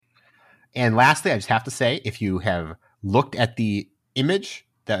And lastly, I just have to say, if you have looked at the image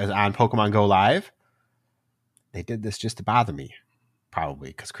that is on Pokemon Go Live, they did this just to bother me,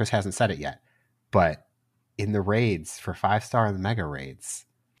 probably, because Chris hasn't said it yet. But in the raids for 5-star and the Mega Raids,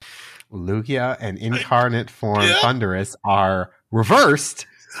 Lugia and Incarnate Form Thundurus are reversed.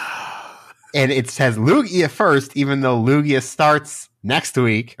 And it says Lugia first, even though Lugia starts next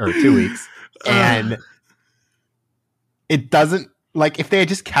week or 2 weeks. And it doesn't, like, if they had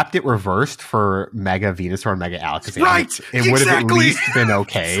just kept it reversed for Mega Venusaur and Mega Alakazam, right, it would have at least been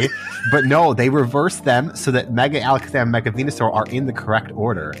okay. But no, they reversed them so that Mega Alakazam and Mega Venusaur are in the correct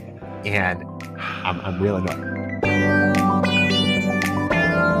order. And I'm real annoyed.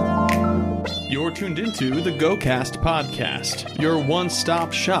 You're tuned into the GoCast podcast, your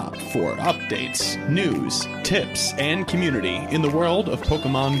one-stop shop for updates, news, tips, and community in the world of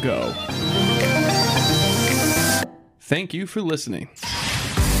Pokemon Go. Thank you for listening.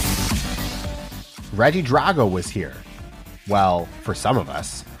 Regidrago was here. Well, for some of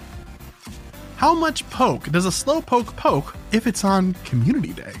us. How much poke does a Slowpoke poke if it's on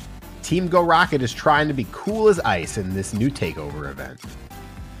Community Day? Team Go Rocket is trying to be cool as ice in this new takeover event.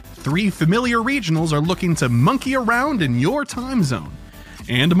 3 familiar regionals are looking to monkey around in your time zone.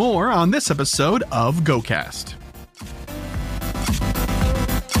 And more on this episode of GoCast.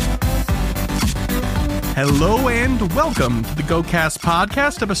 Hello and welcome to the GoCast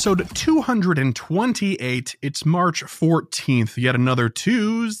podcast, episode 228. It's March 14th, yet another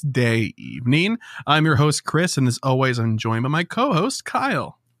Tuesday evening. I'm your host, Chris, and as always, I'm joined by my co-host,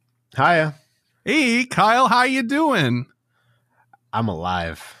 Kyle. Hiya. Hey, Kyle, how you doing? I'm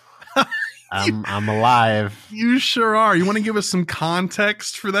alive. I'm alive. You sure are. You want to give us some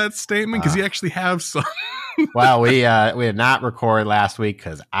context for that statement? Because you actually have some. Well, we did not record last week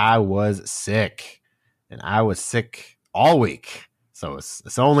because I was sick. And I was sick all week. So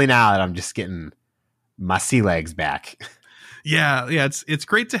it's only now that I'm just getting my sea legs back. Yeah, it's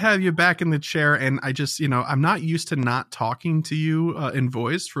great to have you back in the chair. And I just, I'm not used to not talking to you in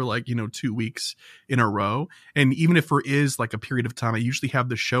voice for 2 weeks in a row. And even if there is like a period of time, I usually have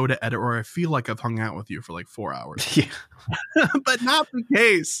the show to edit or I feel like I've hung out with you for 4 hours. Yeah. But not the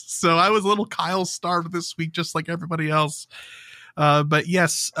case. So I was a little Kyle starved this week, just like everybody else. But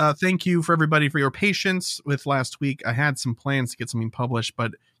yes, thank you for everybody for your patience with last week. I had some plans to get something published,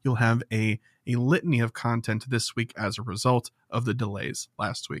 but you'll have a litany of content this week as a result of the delays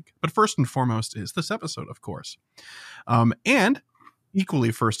last week. But first and foremost is this episode, of course. And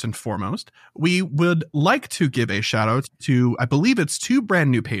equally first and foremost, we would like to give a shout out to, I believe it's 2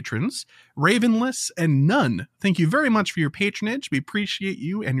 brand new patrons, Ravenless and None. Thank you very much for your patronage. We appreciate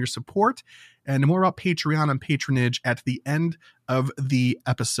you and your support. And more about Patreon and patronage at the end of the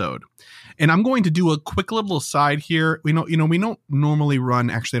episode. And I'm going to do a quick little aside here. We don't normally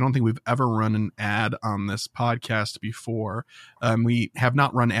run, actually, I don't think we've ever run an ad on this podcast before. We have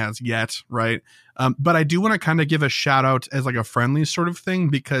not run ads yet, right? But I do want to kind of give a shout out as a friendly sort of thing,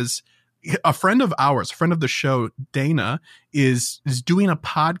 because a friend of ours, a friend of the show, Dana, is doing a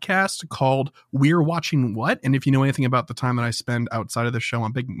podcast called We're Watching What? And if you know anything about the time that I spend outside of the show,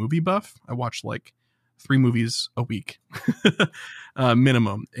 I'm a big movie buff. I watch 3 movies a week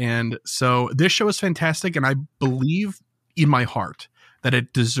minimum. And so this show is fantastic. And I believe in my heart that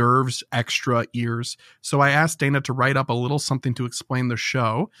it deserves extra ears. So I asked Dana to write up a little something to explain the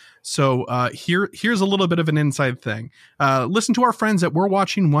show. So here's a little bit of an inside thing. Listen to our friends at We're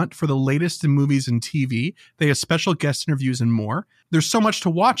Watching What for the latest in movies and TV. They have special guest interviews and more. There's so much to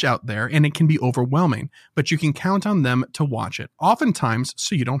watch out there, and it can be overwhelming, but you can count on them to watch it, oftentimes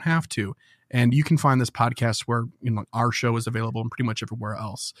so you don't have to. And you can find this podcast where our show is available and pretty much everywhere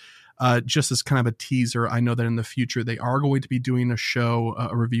else. Just as kind of a teaser, I know that in the future they are going to be doing a show,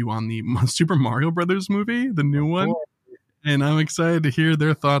 a review on the Super Mario Brothers movie, the new one. Cool. And I'm excited to hear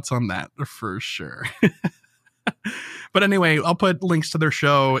their thoughts on that for sure. But anyway, I'll put links to their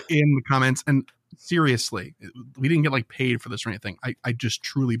show in the comments. And seriously, we didn't get paid for this or anything. I just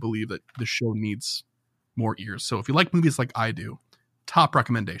truly believe that the show needs more ears. So if you like movies like I do, top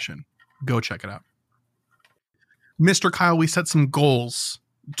recommendation. Go check it out. Mr. Kyle, we set some goals.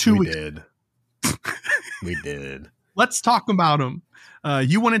 We did. We did. Let's talk about them.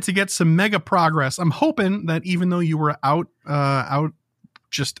 You wanted to get some mega progress. I'm hoping that even though you were out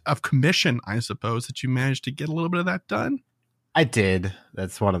just of commission, I suppose, that you managed to get a little bit of that done. I did.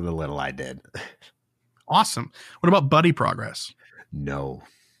 That's one of the little I did. Awesome. What about buddy progress? No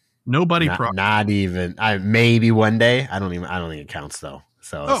progress. Not even. Maybe one day. I don't think it counts though.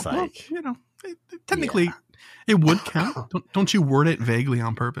 So it's technically it would count. Don't you word it vaguely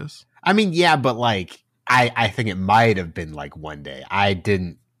on purpose? I mean, yeah, but I think it might have been one day. I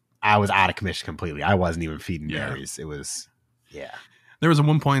didn't I was out of commission completely. I wasn't even feeding Yeah. berries. It was, yeah. There was at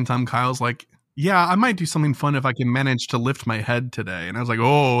one point in time, Kyle's like, yeah, I might do something fun if I can manage to lift my head today. And I was like,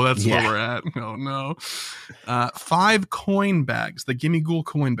 oh, that's where we're at. Oh, no. 5 coin bags, the Gimme Ghoul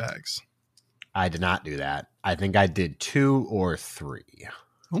coin bags. I did not do that. I think I did 2 or 3.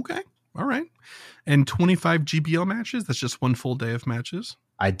 Okay. All right. And 25 GBL matches. That's just one full day of matches.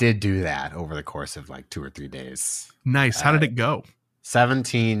 I did do that over the course of like 2 or 3 days. Nice. How did it go?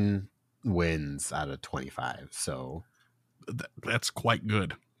 17 wins out of 25. So that's quite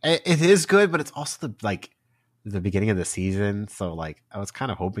good. It is good, but it's also the beginning of the season. So like I was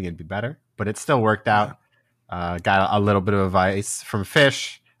kind of hoping it'd be better, but it still worked out. Got a little bit of advice from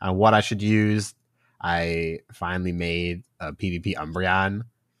Fish on what I should use. I finally made a PvP Umbreon.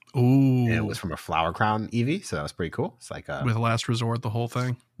 Ooh. And it was from a Flower Crown Eevee, so that was pretty cool. It's like with Last Resort, the whole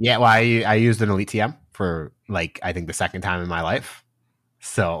thing. Yeah, well, I used an Elite TM for like I think the second time in my life.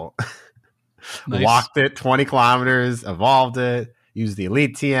 So Nice. Walked it 20 kilometers, evolved it, used the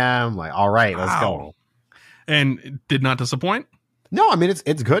Elite TM. Like, all right, let's go. And it did not disappoint? No, I mean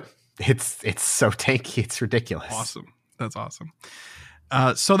it's good. It's so tanky, it's ridiculous. Awesome. That's awesome.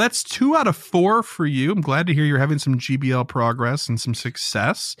 So that's 2 out of 4 for you. I'm glad to hear you're having some GBL progress and some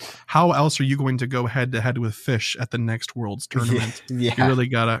success. How else are you going to go head to head with Fish at the next Worlds tournament? Yeah. You really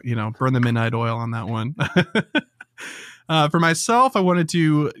gotta, burn the midnight oil on that one. For myself, I wanted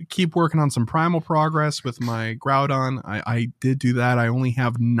to keep working on some primal progress with my Groudon. I did do that. I only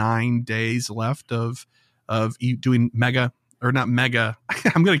have 9 days left of doing mega. Or not mega.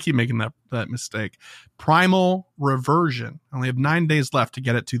 I'm going to keep making that mistake. Primal reversion. I only have 9 days left to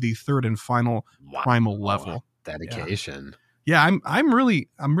get it to the 3rd and final primal level. Dedication. Yeah, I'm really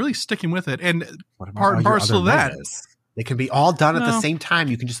sticking with it. And What about part and all your parcel of other that. megas? They can be all done at the No. same time.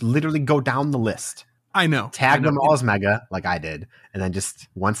 You can just literally go down the list. I know. Tag them all as mega, like I did, and then just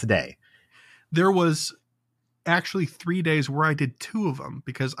once a day. There was actually 3 days where I did 2 of them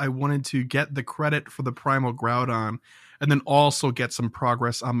because I wanted to get the credit for the primal Groudon and then also get some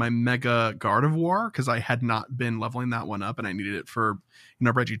progress on my Mega Gardevoir because I had not been leveling that one up and I needed it for,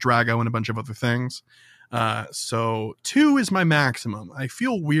 Regidrago and a bunch of other things. So 2 is my maximum. I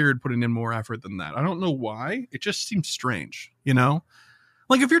feel weird putting in more effort than that. I don't know why. It just seems strange,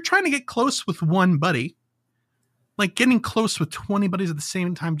 Like if you're trying to get close with one buddy, like getting close with 20 buddies at the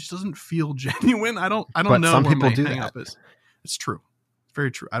same time just doesn't feel genuine. I don't But know. some where people my do hang-up that. is. It's true. It's very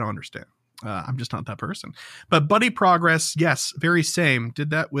true. I don't understand. I'm just not that person. But buddy progress, yes, very same.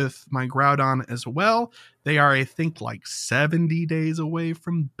 Did that with my Groudon as well. They are, I think, like 70 days away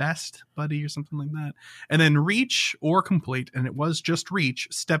from best buddy or something like that. And then reach or complete, and it was just reach,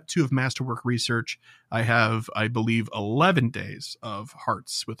 step 2 of masterwork research. I have, I believe, 11 days of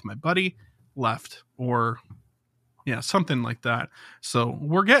hearts with my buddy left, or something like that. So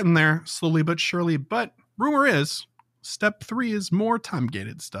we're getting there slowly but surely. But rumor is step 3 is more time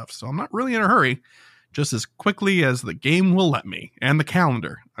gated stuff. So I'm not really in a hurry, just as quickly as the game will let me and the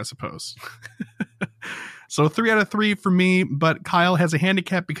calendar, I suppose. So 3 out of 3 for me, but Kyle has a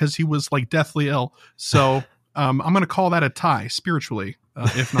handicap because he was like deathly ill. So I'm going to call that a tie spiritually,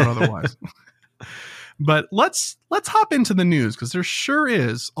 if not otherwise. But let's hop into the news because there sure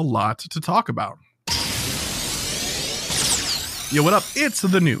is a lot to talk about. Yo, what up? It's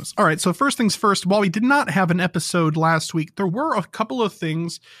the news. All right, so first things first, while we did not have an episode last week, there were a couple of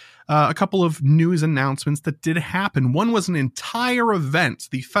things, a couple of news announcements that did happen. One was an entire event.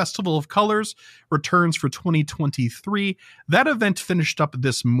 The Festival of Colors returns for 2023. That event finished up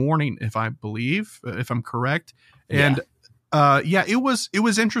this morning, if I'm correct. And it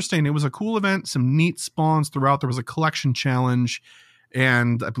was interesting. It was a cool event, some neat spawns throughout. There was a collection challenge,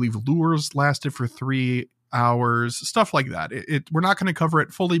 and I believe lures lasted for 3 hours, stuff like that. We're not going to cover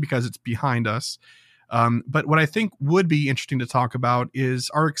it fully because it's behind us. But what I think would be interesting to talk about is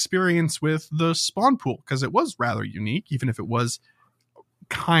our experience with the spawn pool, because it was rather unique, even if it was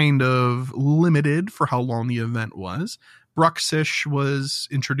kind of limited for how long the event was. Bruxish was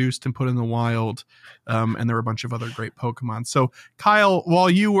introduced and put in the wild, and there were a bunch of other great Pokemon. So, Kyle, while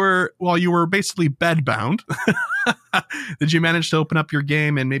you were basically bedbound, did you manage to open up your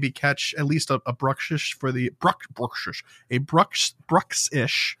game and maybe catch at least a Bruxish for the Bruxish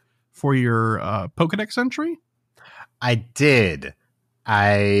for your Pokedex entry? I did.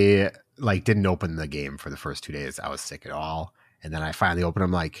 I didn't open the game for the first 2 days. I was sick at all, and then I finally opened.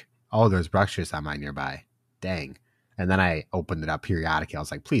 I'm like, oh, there's Bruxish on my nearby. Dang. And then I opened it up periodically. I was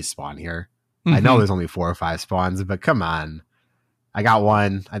like, please spawn here. Mm-hmm. I know there's only 4 or 5 spawns, but come on. I got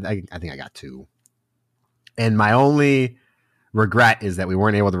 1. I think I got 2. And my only regret is that we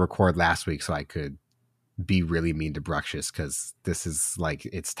weren't able to record last week so I could be really mean to Bruxish because this is like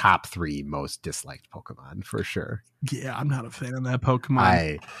its top 3 most disliked Pokemon for sure. Yeah, I'm not a fan of that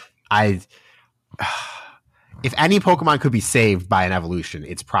Pokemon. I if any Pokemon could be saved by an evolution,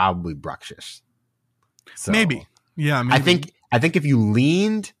 it's probably Bruxish. So maybe. Yeah, maybe. I think if you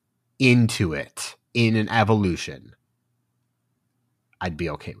leaned into it in an evolution, I'd be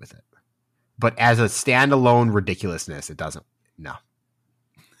okay with it. But as a standalone ridiculousness, it doesn't. No.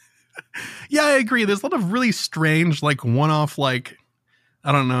 Yeah, I agree. There's a lot of really strange, like one-off, like,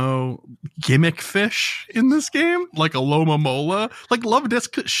 I don't know, gimmick fish in this game, like a Lomomola. Like Love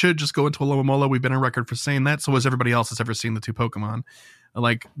Disc should just go into a Lomomola. We've been on record for saying that. So has everybody else that's ever seen the 2 Pokemon,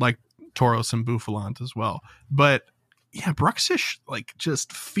 like Tauros and Buffalant as well. But yeah, Bruxish like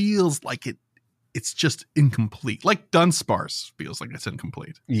just feels like it's just incomplete. Like Dunsparce feels like it's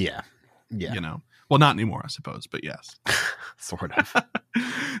incomplete. Yeah. Well, not anymore, I suppose, but yes. Sort of.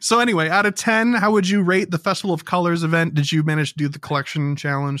 So anyway, out of 10, how would you rate the Festival of Colors event? Did you manage to do the collection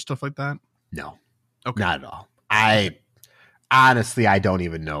challenge, stuff like that? No. Okay. Not at all. I honestly don't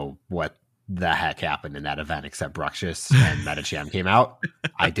even know what the heck happened in that event except Bruxish and Medicham came out.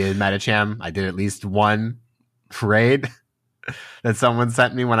 I did Medicham. I did at least one raid that someone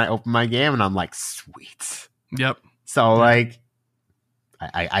sent me when I opened my game, and I'm like, sweet. Yep. So like,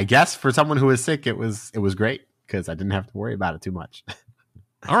 I guess for someone who was sick, it was great because I didn't have to worry about it too much.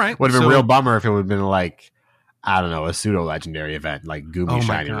 All right. Would have been a real bummer if it would have been like, I don't know, a pseudo legendary event like Goomy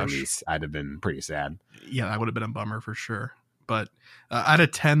Shiny release. I'd have been pretty sad. Yeah, that would have been a bummer for sure. But out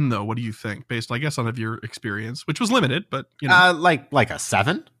of 10, though, what do you think? Based, I guess, on your experience, which was limited, but you know, like a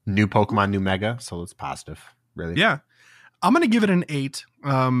 7. New Pokemon, new Mega, so it's positive. Really, yeah. I'm gonna give it an 8.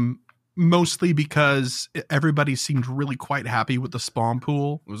 Mostly because everybody seemed really quite happy with the spawn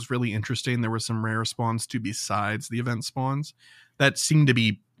pool. It was really interesting. There were some rare spawns too besides the event spawns that seemed to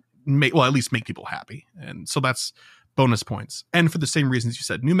be, at least make people happy. And so that's bonus points. And for the same reasons you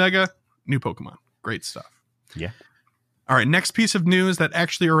said, new Mega, new Pokemon. Great stuff. Yeah. All right. Next piece of news that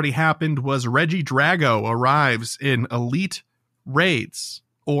actually already happened was Reggie Drago arrives in Elite Raids,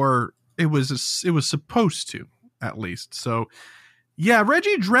 or it was supposed to, at least. So yeah,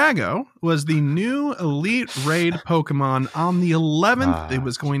 Reggie Drago was the new Elite Raid Pokemon on the 11th. It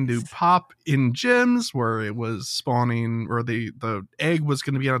was going to pop in gyms where it was spawning, or the egg was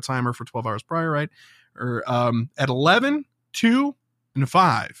going to be on a timer for 12 hours prior, right? Or at 11, 2, and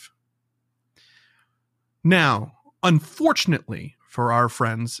 5. Now, unfortunately for our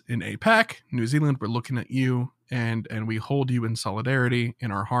friends in APAC, New Zealand, we're looking at you and we hold you in solidarity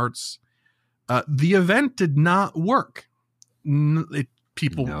in our hearts. The event did not work.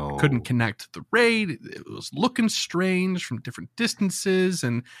 People couldn't connect the raid. It was looking strange from different distances,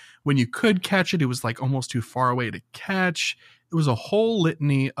 and when you could catch it, it was like almost too far away to catch. It was a whole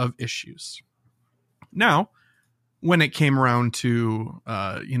litany of issues. Now, when it came around to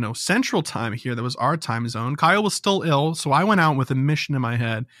Central Time here, that was our time zone, Kyle was still ill, so I went out with a mission in my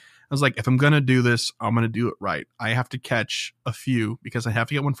head. I was like, if I'm going to do this, I'm going to do it right. I have to catch a few because I have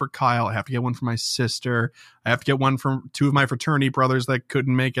to get one for Kyle. I have to get one for my sister. I have to get one from 2 of my fraternity brothers that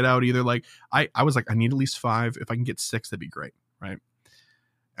couldn't make it out either. Like I was like, I need at least 5. If I can get 6, that'd be great. Right.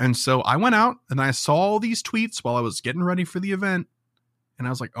 And so I went out and I saw all these tweets while I was getting ready for the event. And I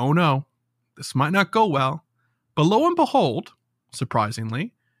was like, oh no, this might not go well. But lo and behold,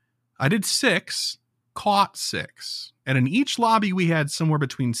 surprisingly, I did 6, caught 6. And in each lobby, we had somewhere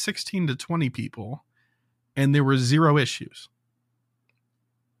between 16 to 20 people, and there were 0 issues.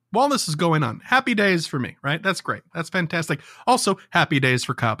 While this is going on, happy days for me, right? That's great. That's fantastic. Also, happy days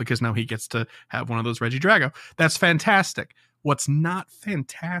for Kyle, because now he gets to have one of those Reggie Drago. That's fantastic. What's not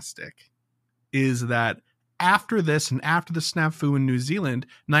fantastic is that after this and after the snafu in New Zealand,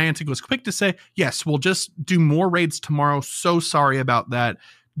 Niantic was quick to say, yes, we'll just do more raids tomorrow. So sorry about that.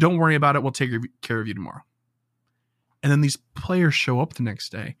 Don't worry about it. We'll take care of you tomorrow. And then these players show up the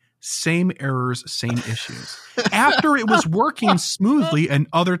next day. Same errors, same issues. After it was working smoothly in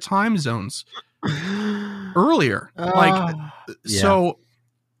other time zones earlier. So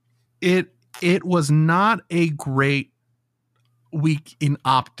it was not a great week in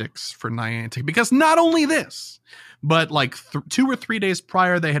optics for Niantic, because not only this, but like 2 or 3 days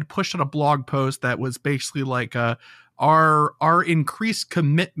prior, they had pushed out a blog post that was basically like our increased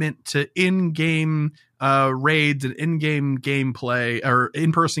commitment to in-game raids and in-game gameplay, or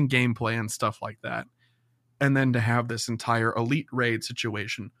in-person gameplay and stuff like that. And then to have this entire Elite Raid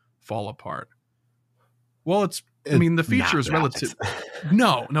situation fall apart. Well, the feature is relative.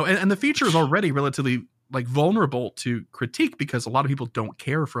 No. And the feature is already relatively like vulnerable to critique because a lot of people don't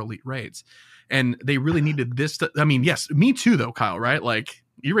care for Elite Raids. And they really needed this. Yes, me too though, Kyle, right? Like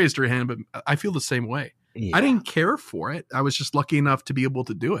you raised your hand, but I feel the same way. Yeah. I didn't care for it. I was just lucky enough to be able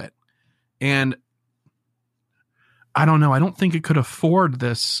to do it. And I don't know. I don't think it could afford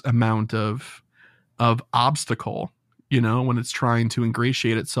this amount of obstacle, when it's trying to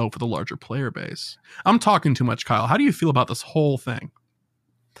ingratiate itself with a larger player base. I'm talking too much, Kyle. How do you feel about this whole thing?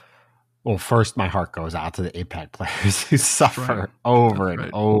 Well, first, my heart goes out to the APAC players who suffer over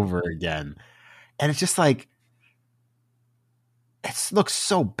and over again. And it's just like, it looks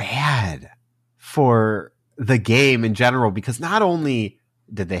so bad for the game in general, because not only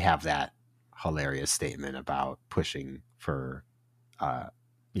did they have that hilarious statement about pushing for,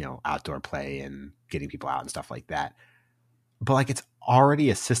 outdoor play and getting people out and stuff like that, but like it's already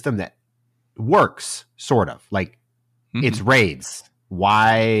a system that works, sort of. Like it's raids.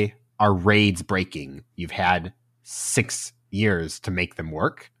 Why are raids breaking? You've had 6 years to make them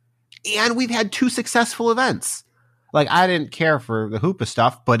work, and we've had 2 successful events. Like, I didn't care for the Hoopa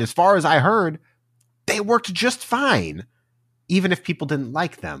stuff, but as far as I heard, they worked just fine, even if people didn't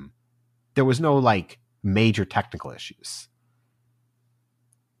like them. There was no like major technical issues.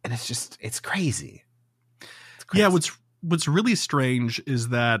 And it's crazy. It's crazy. Yeah, what's really strange is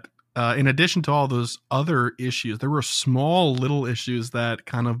that in addition to all those other issues, there were small little issues that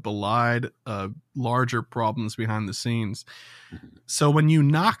kind of belied larger problems behind the scenes. So when you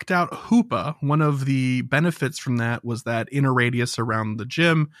knocked out Hoopa, one of the benefits from that was that in a radius around the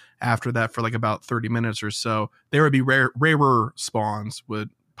gym, after that for like about 30 minutes or so, there would be rarer spawns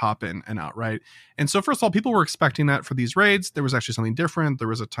would pop in and out, right? And so first of all, people were expecting that for these raids. There was actually something different. There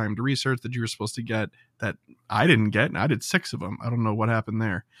was a timed research that you were supposed to get that I didn't get, and I did 6 of them. I don't know what happened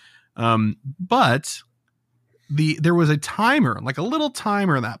there. But there was a timer, like a little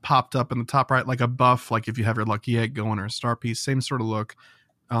timer that popped up in the top right, like a buff, like if you have your lucky egg going or a star piece, same sort of look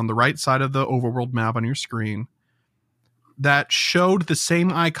on the right side of the overworld map on your screen, that showed the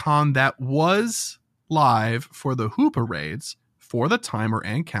same icon that was live for the Hoopa raids for the timer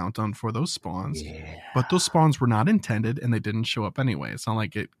and countdown for those spawns. Yeah. But those spawns were not intended and they didn't show up anyway. It's not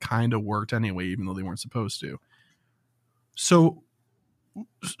like it kind of worked anyway, even though they weren't supposed to. So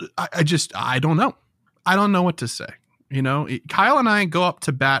I don't know. I don't know what to say. Kyle and I go up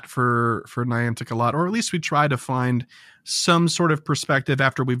to bat for Niantic a lot, or at least we try to find some sort of perspective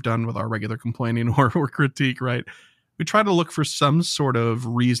after we've done with our regular complaining or critique, right? We try to look for some sort of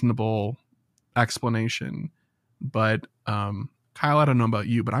reasonable explanation. But Kyle, I don't know about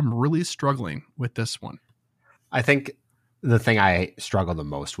you, but I'm really struggling with this one. I think the thing I struggle the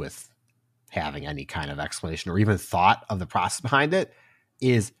most with having any kind of explanation or even thought of the process behind it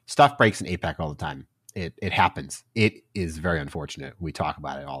is stuff breaks in APAC all the time. It happens. It is very unfortunate. We talk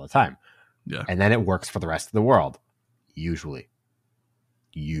about it all the time. Yeah. And then it works for the rest of the world. Usually.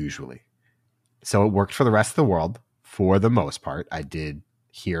 So it worked for the rest of the world for the most part. I did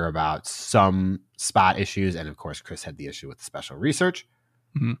hear about some spot issues. And of course, Chris had the issue with the special research.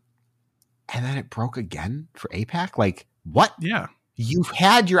 Mm-hmm. And then it broke again for APAC. Like, what? Yeah. You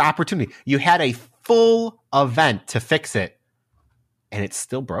had your opportunity. You had a full event to fix it. And it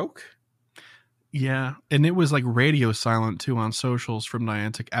still broke? Yeah. And it was like radio silent too on socials from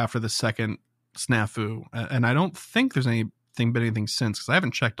Niantic after the second snafu. And I don't think there's anything since, because I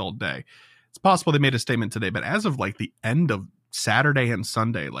haven't checked all day. It's possible they made a statement today, but as of like the end of Saturday and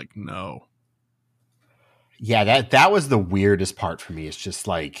Sunday, like, no. Yeah, that was the weirdest part for me. It's just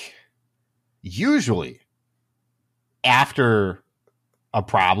like, usually after a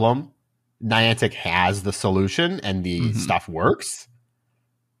problem, Niantic has the solution and the stuff works.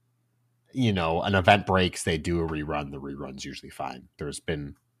 An event breaks, they do a rerun. The rerun's usually fine. There's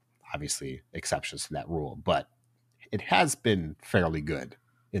been obviously exceptions to that rule, but it has been fairly good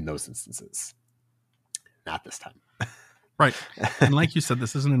in those instances. Not this time. Right. And like you said,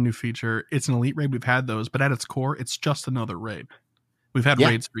 this isn't a new feature. It's an elite raid. We've had those, but at its core, it's just another raid. We've had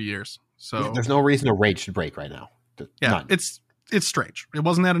raids for years. So there's no reason a raid should break right now. None. It's strange. It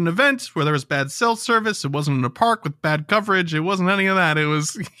wasn't at an event where there was bad cell service. It wasn't in a park with bad coverage. It wasn't any of that. It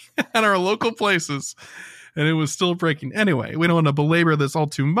was at our local places, and it was still breaking. Anyway, we don't want to belabor this all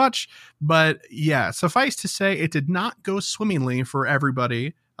too much, but yeah, suffice to say, it did not go swimmingly for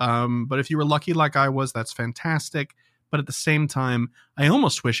everybody. But if you were lucky like I was, that's fantastic. But at the same time, I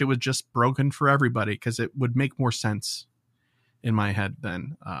almost wish it was just broken for everybody, because it would make more sense in my head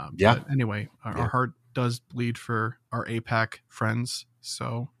then. But anyway, our heart does bleed for our APAC friends.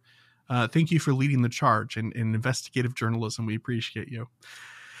 So thank you for leading the charge in investigative journalism. We appreciate you.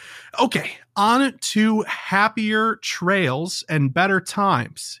 Okay, on to happier trails and better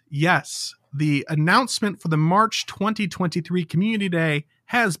times. Yes, the announcement for the March 2023 Community Day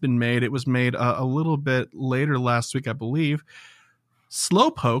has been made. It was made a little bit later last week, I believe.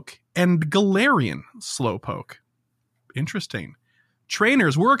 Slowpoke and Galarian Slowpoke. Interesting.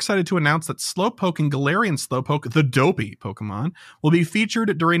 Trainers, we're excited to announce that Slowpoke and Galarian Slowpoke, the dopey Pokemon, will be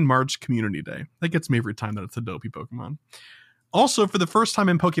featured during March Community Day. That gets me every time that it's a dopey Pokemon. Also, for the first time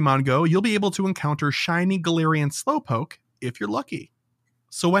in Pokemon Go, you'll be able to encounter shiny Galarian Slowpoke if you're lucky.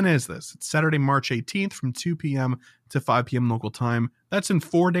 So when is this? It's Saturday, March 18th from 2 p.m. to 5 p.m. local time. That's in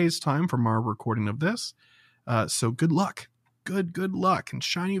 4 days' time from our recording of this. So good luck. Good luck and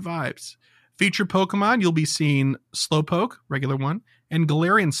shiny vibes. Featured Pokemon, you'll be seeing Slowpoke, regular one, and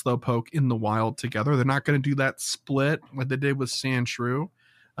Galarian Slowpoke in the wild together. They're not going to do that split like they did with Sandshrew.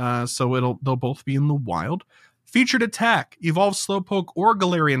 So they'll both be in the wild. Featured attack, evolve Slowpoke or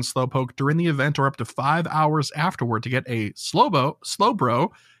Galarian Slowpoke during the event or up to 5 hours afterward to get a Slowbro,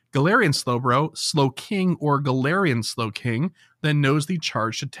 Galarian Slowbro, Slowking, or Galarian Slowking, then knows the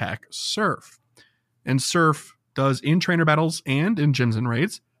charged attack Surf. And Surf does in trainer battles and in gyms and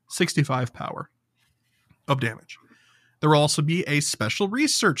raids 65 power of damage. There will also be a special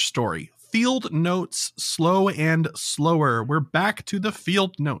research story. Field notes, slow and slower. We're back to the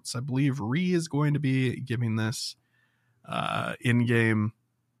field notes. I believe Ree is going to be giving this in-game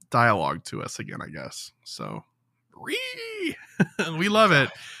dialogue to us again, I guess. So, Ree! We love it.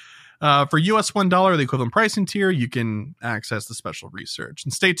 For US $1, the equivalent pricing tier, you can access the special research.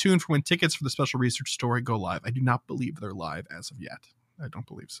 And stay tuned for when tickets for the special research story go live. I do not believe they're live as of yet. I don't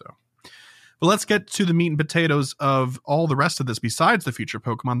believe so. But let's get to the meat and potatoes of all the rest of this besides the future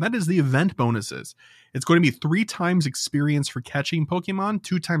Pokemon. That is the event bonuses. It's going to be 3 times experience for catching Pokemon,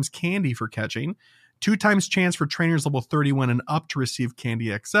 2 times candy for catching, 2 times chance for trainers level 31 and up to receive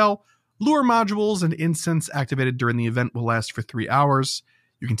Candy XL. Lure modules and incense activated during the event will last for 3 hours.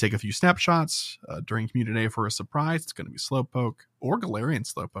 You can take a few snapshots during Community Day for a surprise. It's going to be Slowpoke or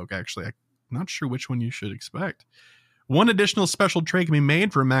Galarian Slowpoke, actually. I'm not sure which one you should expect. 1 additional special trade can be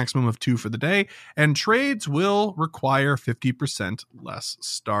made for a maximum of 2 for the day, and trades will require 50% less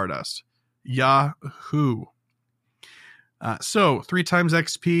Stardust. Yahoo! So 3 times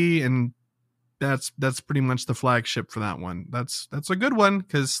XP, and that's pretty much the flagship for that one. That's a good one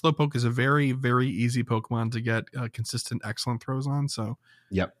because Slowpoke is a very, very easy Pokemon to get consistent excellent throws on. So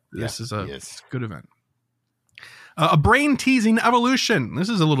this is a good event. A brain-teasing evolution. This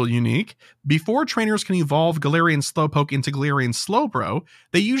is a little unique. Before trainers can evolve Galarian Slowpoke into Galarian Slowbro,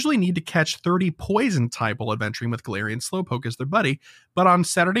 they usually need to catch 30 Poison-type while adventuring with Galarian Slowpoke as their buddy. But on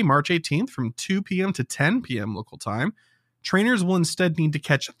Saturday, March 18th, from 2 p.m. to 10 p.m. local time, trainers will instead need to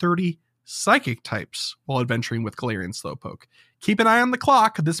catch 30 Psychic types while adventuring with Galarian Slowpoke. Keep an eye on the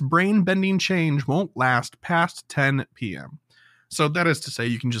clock. This brain-bending change won't last past 10 p.m. So that is to say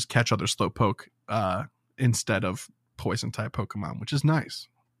you can just catch other Slowpoke instead of Poison-type Pokemon, which is nice.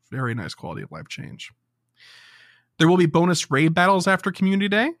 Very nice quality of life change. There will be bonus raid battles after Community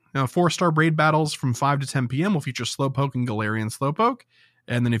Day. 4-star raid battles from 5 to 10 p.m. will feature Slowpoke and Galarian Slowpoke.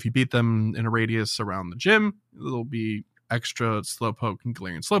 And then if you beat them in a radius around the gym, there'll be extra Slowpoke and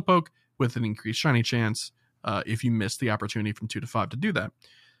Galarian Slowpoke with an increased shiny chance if you miss the opportunity from 2 to 5 to do that.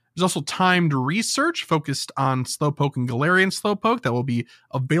 There's also timed research focused on Slowpoke and Galarian Slowpoke that will be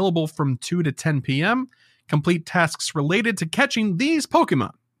available from 2 to 10 p.m. Complete tasks related to catching these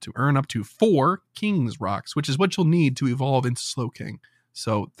Pokemon to earn up to 4 King's Rocks, which is what you'll need to evolve into Slowking.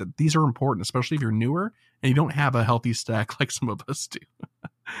 So these are important, especially if you're newer and you don't have a healthy stack like some of us do.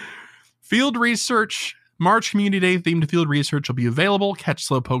 Field research. March Community Day themed field research will be available. Catch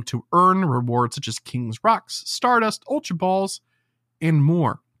Slowpoke to earn rewards such as King's Rocks, Stardust, Ultra Balls, and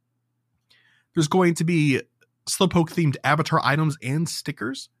more. There's going to be Slowpoke-themed avatar items and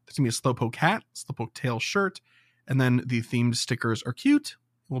stickers. There's going to be a Slowpoke hat, Slowpoke tail shirt, and then the themed stickers are cute.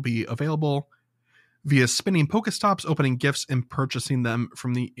 Will be available via spinning Pokestops, opening gifts, and purchasing them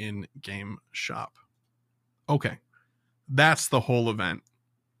from the in-game shop. Okay, that's the whole event.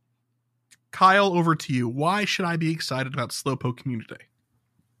 Kyle, over to you. Why should I be excited about Slowpoke Community Day?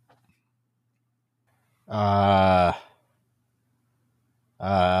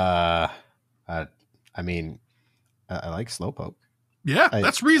 I mean, I like Slowpoke. Yeah,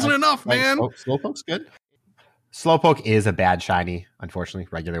 that's reason enough, man. Slowpoke's good. Slowpoke is a bad shiny, unfortunately,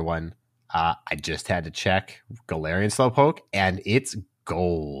 regular one. I just had to check Galarian Slowpoke, and it's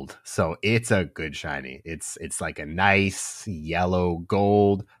gold. So it's a good shiny. It's like a nice yellow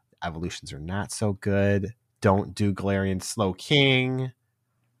gold. Evolutions are not so good. Don't do Galarian Slowking.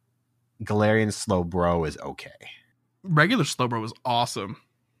 Galarian Slowbro is okay. Regular Slowbro is awesome.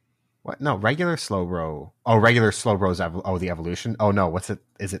 What? No, regular Slowbro. Oh, regular Slowbro's the evolution. Oh no, what's it?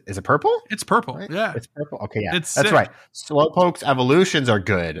 Is it purple? It's purple. Right? Yeah, it's purple. Okay, yeah, that's sick. Right. Slowpoke's evolutions are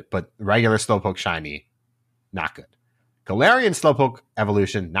good, but regular Slowpoke shiny, not good. Galarian Slowpoke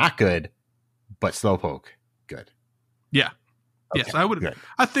evolution, not good, but Slowpoke, good. Yeah. Okay, yes, I would. good.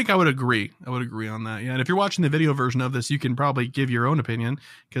 I think I would agree. I would agree on that. Yeah, and if you're watching the video version of this, you can probably give your own opinion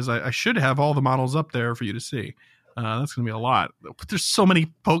because I should have all the models up there for you to see. That's going to be a lot. There's so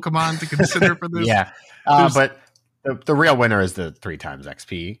many Pokemon to consider for this. Yeah, but the real winner is the 3x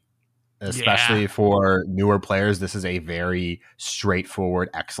XP, especially for newer players. This is a very straightforward,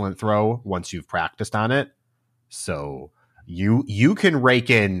 excellent throw once you've practiced on it. So you can rake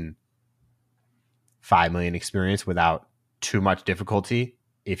in 5 million experience without too much difficulty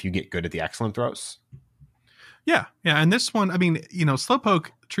if you get good at the excellent throws. Yeah. And this one, I mean,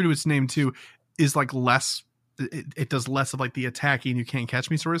 Slowpoke, true to its name too, is like less. It does less of like the attacking, you can't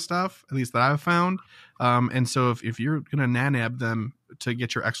catch me sort of stuff, at least that I've found. And so if you're gonna nanab them to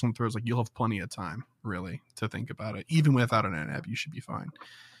get your excellent throws, like you'll have plenty of time really to think about it. Even without an nanab, you should be fine.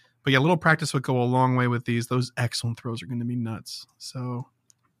 But yeah, a little practice would go a long way with these. Those excellent throws are going to be nuts. So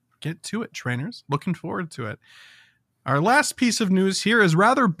get to it, trainers. Looking forward to it. Our last piece of news here is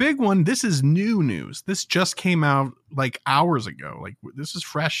rather big one. This is new news. This just came out like hours ago. Like this is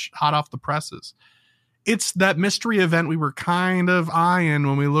fresh, hot off the presses. It's that mystery event we were kind of eyeing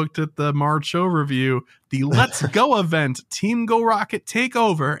when we looked at the March overview, the Let's Go event, Team Go Rocket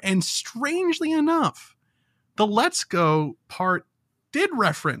Takeover. And strangely enough, the Let's Go part did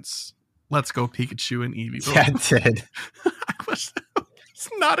reference Let's Go Pikachu and Eevee. Yeah, it did. I was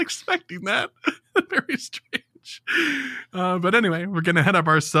not expecting that. Very strange. But anyway, we're going to head up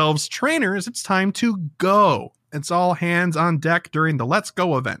ourselves. Trainers, it's time to go. It's all hands on deck during the Let's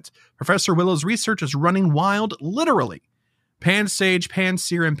Go event. Professor Willow's research is running wild, literally. Pansage,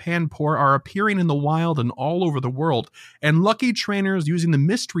 Pansear, and Panpour are appearing in the wild and all over the world, and lucky trainers using the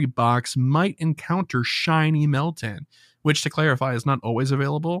mystery box might encounter shiny Meltan, which, to clarify, is not always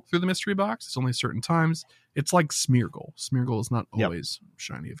available through the mystery box. It's only certain times. It's like Smeargle. Smeargle is not always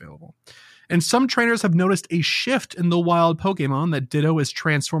shiny available. And some trainers have noticed a shift in the wild Pokemon that Ditto is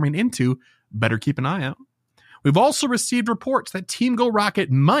transforming into. Better keep an eye out. We've also received reports that Team Go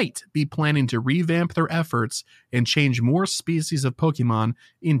Rocket might be planning to revamp their efforts and change more species of Pokemon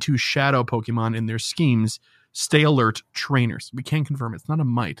into shadow Pokemon in their schemes. Stay alert, trainers. We can confirm it's not a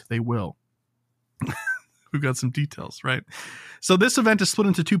might. They will. We've got some details, right? So this event is split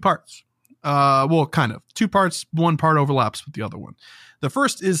into two parts. Well, kind of. Two parts. One part overlaps with the other one. The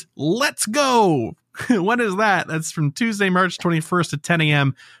first is Let's Go. When is that? That's from Tuesday, March 21st at 10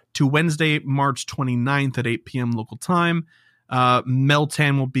 a.m. to Wednesday, March 29th at 8 p.m. local time.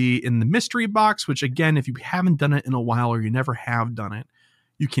 Meltan will be in the mystery box, which again, if you haven't done it in a while or you never have done it,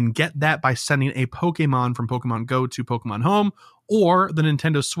 you can get that by sending a Pokemon from Pokemon Go to Pokemon Home, or the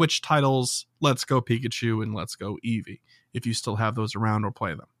Nintendo Switch titles Let's Go Pikachu and Let's Go Eevee, if you still have those around or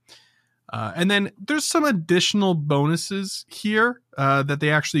play them. And then there's some additional bonuses here that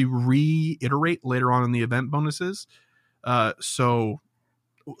they actually reiterate later on in the event bonuses. So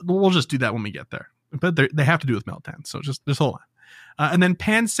we'll just do that when we get there. But they have to do with Meltan, so just hold on. And then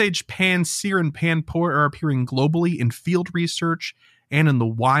Pansage, Pansear, and Panpour are appearing globally in field research and in the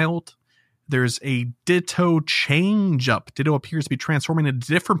wild. There's a Ditto change-up. Ditto appears to be transforming into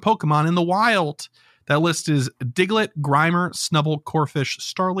different Pokemon in the wild. That list is Diglett, Grimer, Snubbull, Corphish,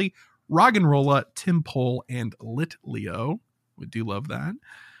 Starly, Roggenrola, Timpole, and Litleo. We do love that.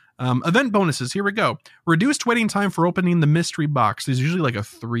 Event bonuses, here we go. Reduced waiting time for opening the mystery box. There's usually like a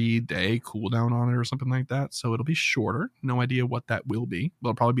 3-day cooldown on it or something like that, so it'll be shorter. No idea what that will be.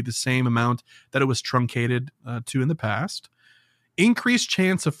 It'll probably be the same amount that it was truncated to in the past. Increased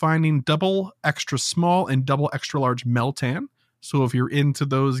chance of finding double extra small and double extra large Meltan. So if you're into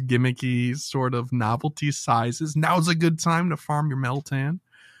those gimmicky sort of novelty sizes, now's a good time to farm your Meltan.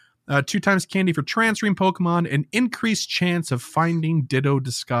 2 times candy for transferring Pokemon, and increased chance of finding Ditto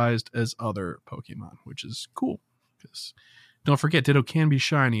disguised as other Pokemon, which is cool. Because don't forget, Ditto can be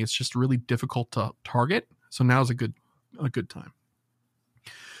shiny. It's just really difficult to target. So now's a good time.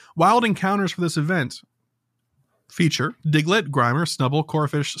 Wild encounters for this event feature Diglett, Grimer, Snubbull,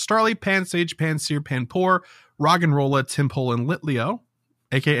 Corphish, Starly, Pansage, Pansear, Panpour, Roggenrola, Timpole, and Litleo,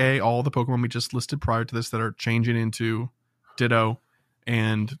 aka all the Pokemon we just listed prior to this that are changing into Ditto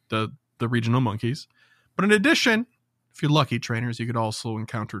and the regional monkeys. But in addition, if you're lucky, trainers, you could also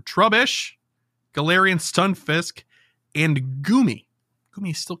encounter Trubbish, Galarian Stunfisk, and Goomy.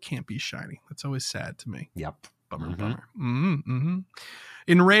 Goomy still can't be shiny. That's always sad to me. Yep. Bummer.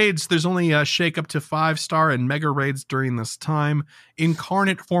 In raids, there's only a shake up to 5-star and mega raids during this time.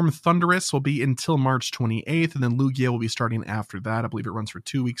 Incarnate form Thundurus will be until March 28th, and then Lugia will be starting after that. I believe it runs for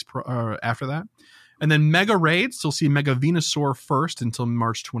 2 weeks after that. And then mega raids, you'll see Mega Venusaur first until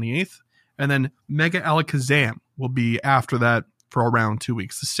March 28th, And then Mega Alakazam will be after that for around 2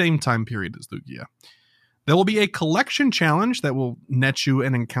 weeks, the same time period as Lugia. There will be a collection challenge that will net you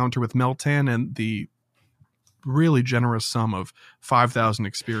an encounter with Meltan and the really generous sum of 5,000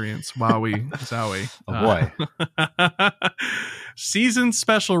 experience. Wowie, zowie. Oh boy. Season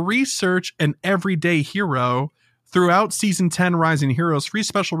special research and everyday hero. Throughout Season 10 Rising Heroes, free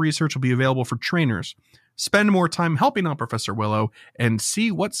special research will be available for trainers. Spend more time helping out Professor Willow and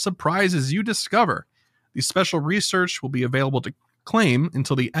see what surprises you discover. The special research will be available to claim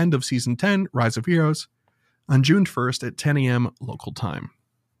until the end of Season 10 Rise of Heroes on June 1st at 10 a.m. local time.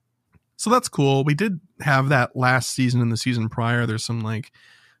 So that's cool. We did have that last season and the season prior. There's some like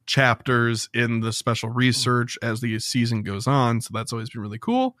chapters in the special research as the season goes on. So that's always been really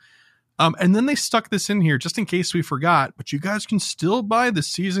cool. And then they stuck this in here just in case we forgot, but you guys can still buy the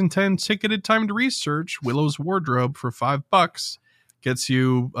Season 10 ticketed timed research, Willow's Wardrobe, for $5. Gets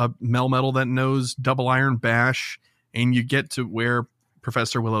you a Melmetal that knows Double Iron Bash, and you get to wear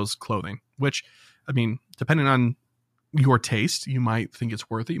Professor Willow's clothing, which, I mean, depending on your taste, you might think it's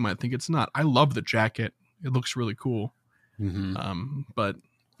worth it. You might think it's not. I love the jacket. It looks really cool. Mm-hmm. But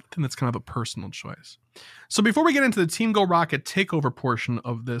I think that's kind of a personal choice. So before we get into the Team Go Rocket takeover portion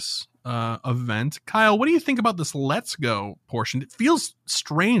of this event, Kyle, what do you think about this Let's Go portion? It feels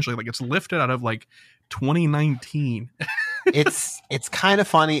strangely like it's lifted out of like 2019. It's kind of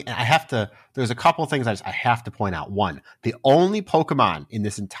funny, and there's a couple of things I have to point out. One, the only Pokemon in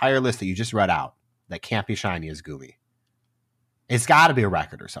this entire list that you just read out that can't be shiny is Goomy. It's got to be a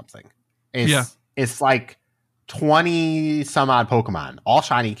record or something. It's like 20 some odd Pokemon, all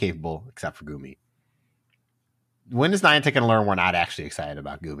shiny capable except for Goomy. When is Niantic going to learn we're not actually excited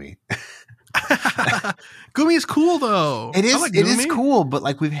about Goomy? Goomy is cool though. It is. Like it is cool, but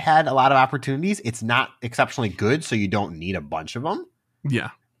like we've had a lot of opportunities. It's not exceptionally good, so you don't need a bunch of them. Yeah,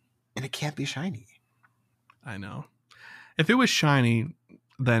 and it can't be shiny. I know. If it was shiny,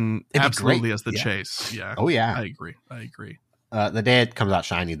 then it'd absolutely as the chase. Yeah. Oh yeah. I agree. The day it comes out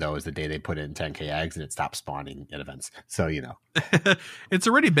shiny though is the day they put in 10k eggs and it stops spawning at events. So you know, it's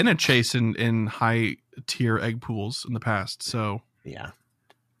already been a chase in high tier egg pools in the past. So yeah.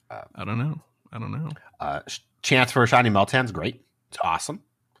 I don't know. Chance for a shiny Meltan's great. It's awesome.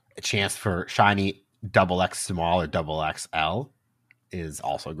 A chance for shiny XX small or XXL is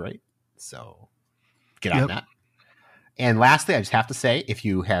also great. So get on that. And lastly, I just have to say, if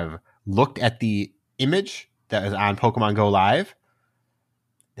you have looked at the image that is on Pokemon Go Live,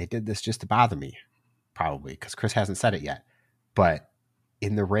 they did this just to bother me, probably because Chris hasn't said it yet. But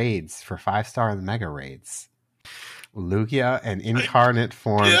in the raids for 5-star and the Mega raids, Lugia and incarnate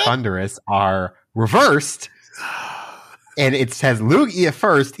form Thundurus are reversed, and it says Lugia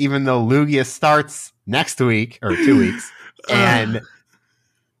first, even though Lugia starts next week or 2 weeks, and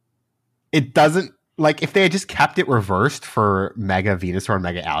it doesn't. Like, if they had just kept it reversed for Mega Venusaur and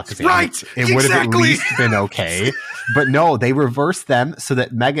Mega Alakazam, it would have at least been okay. But no, they reversed them so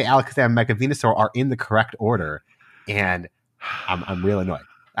that Mega Alakazam and Mega Venusaur are in the correct order, and I'm really annoyed.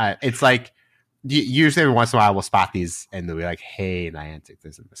 It's like, usually every once in a while we'll spot these and they'll be like, hey, Niantic,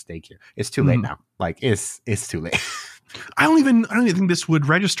 there's a mistake here. It's too late now. Like, it's too late. I don't even think this would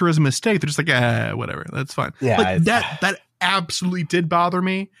register as a mistake. They're just like, whatever, that's fine. Yeah, like, that absolutely did bother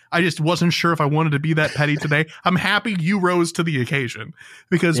me. I just wasn't sure if I wanted to be that petty today. I'm happy you rose to the occasion,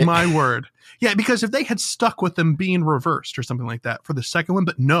 because my word. Yeah, because if they had stuck with them being reversed or something like that for the second one,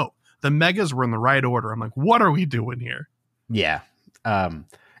 but no, the Megas were in the right order. I'm like, what are we doing here? Yeah.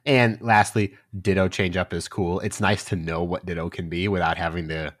 And lastly, Ditto change up is cool. It's nice to know what Ditto can be without having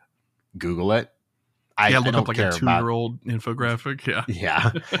to Google it. Look up like a 2-year-old infographic.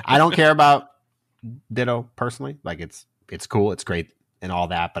 Yeah. I don't care about Ditto personally. Like, it's cool, it's great and all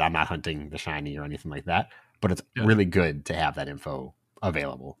that, but I'm not hunting the shiny or anything like that. But it's really good to have that info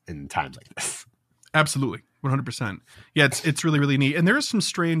available in times like this. Absolutely. 100%. Yeah, it's really, really neat. And there is some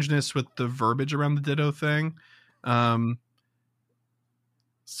strangeness with the verbiage around the Ditto thing.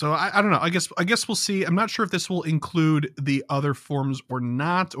 So I don't know. I guess we'll see. I'm not sure if this will include the other forms or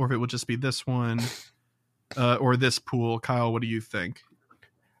not, or if it will just be this one or this pool. Kyle, what do you think?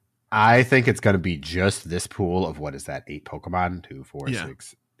 I think it's going to be just this pool of, what is that, 8 Pokemon? 2, 4,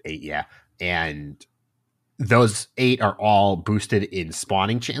 6, 8. Yeah. And those 8 are all boosted in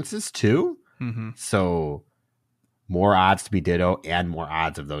spawning chances too. Mm-hmm. So more odds to be Ditto and more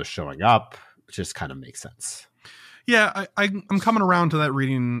odds of those showing up, which just kind of makes sense. Yeah, I'm coming around to that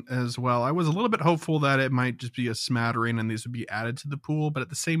reading as well. I was a little bit hopeful that it might just be a smattering and these would be added to the pool. But at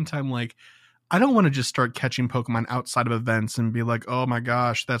the same time, like, I don't want to just start catching Pokemon outside of events and be like, oh my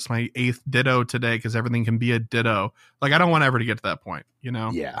gosh, that's my 8th Ditto today because everything can be a Ditto. Like, I don't want ever to get to that point, you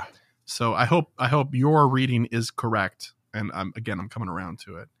know? Yeah. So I hope your reading is correct. And I'm coming around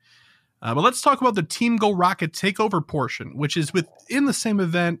to it. But let's talk about the Team Go Rocket Takeover portion, which is within the same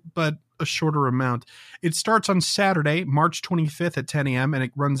event, but a shorter amount. It starts on Saturday, March 25th at 10 a.m., and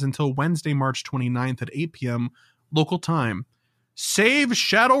it runs until Wednesday, March 29th at 8 p.m. local time. Save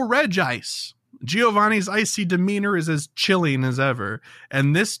Shadow Regice. Giovanni's icy demeanor is as chilling as ever,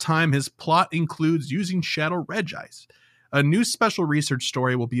 and this time his plot includes using Shadow Regice. A new special research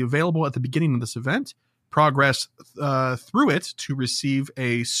story will be available at the beginning of this event. Progress through it to receive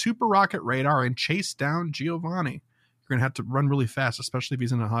a super rocket radar and chase down Giovanni. You're going to have to run really fast, especially if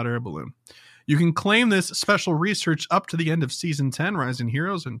he's in a hot air balloon. You can claim this special research up to the end of Season 10, Rising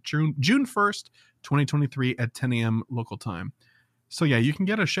Heroes, on June 1st, 2023 at 10 a.m. local time. So yeah, you can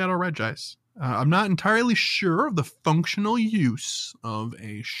get a Shadow Regice. I'm not entirely sure of the functional use of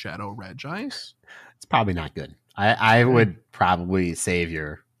a Shadow Regice. It's probably not good. I would probably save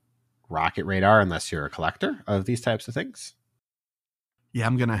your rocket radar unless you're a collector of these types of things. Yeah,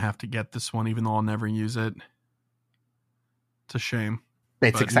 I'm gonna have to get this one, even though I'll never use it. It's a shame.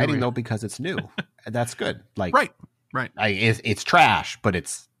 It's exciting though because it's new. That's good. Like right. It's trash, but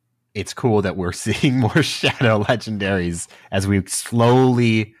it's cool that we're seeing more Shadow Legendaries as we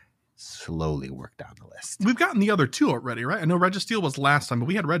slowly work down the list. We've gotten the other two already, right? I know Registeel was last time, but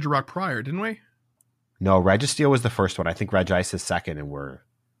we had Regirock prior, didn't we? No, Registeel was the first one. I think Regice is second, and we're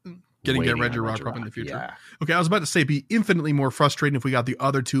getting Regirock up in the future. Yeah. Okay, I was about to say it'd be infinitely more frustrating if we got the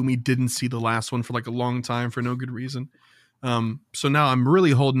other two and we didn't see the last one for like a long time for no good reason. So now I'm really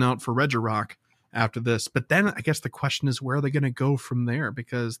holding out for Regirock after this. But then I guess the question is, where are they going to go from there?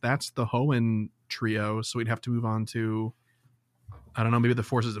 Because that's the Hoenn trio. So we'd have to move on to, I don't know, maybe the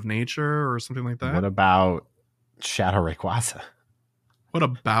Forces of Nature or something like that. What about Shadow Rayquaza? What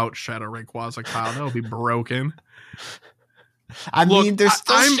about Shadow Rayquaza, Kyle? That would be broken. I mean, there's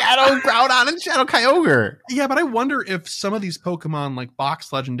still Shadow Groudon and Shadow Kyogre. Yeah, but I wonder if some of these Pokemon, like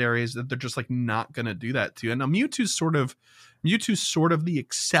box legendaries, that they're just like not going to do that to. And now Mewtwo's sort of the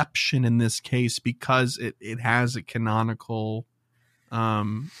exception in this case because it has a canonical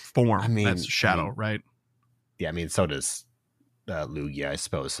form. I mean, that's Shadow, right? Yeah, I mean, so does Lugia, I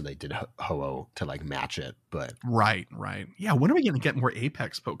suppose. So they did Ho-Oh to like match it, but right. Yeah, when are we going to get more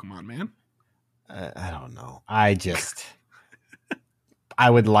Apex Pokemon, man? I don't know. I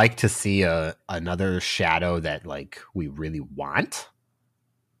would like to see another Shadow that like we really want.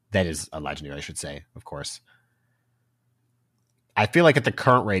 That is a legendary, I should say, of course. I feel like at the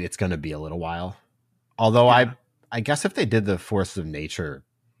current rate, it's going to be a little while. Although I guess if they did the Force of Nature,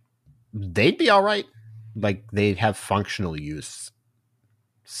 they'd be all right. Like they'd have functional use.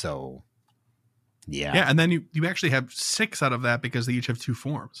 So, yeah. Yeah, and then you actually have 6 out of that because they each have 2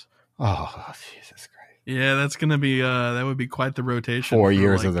 forms. Oh, Jesus Christ. Yeah, that's going to be, that would be quite the rotation. 4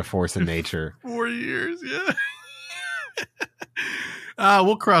 years of the Force of Nature. 4 years, yeah.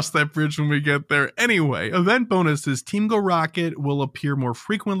 We'll cross that bridge when we get there. Anyway, event bonuses. Team Go Rocket will appear more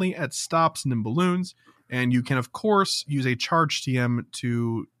frequently at stops and in balloons. And you can, of course, use a charge TM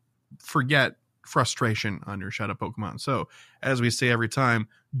to forget frustration on your Shadow Pokemon. So, as we say every time,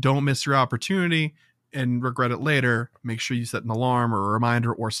 don't miss your opportunity and regret it later. Make sure you set an alarm or a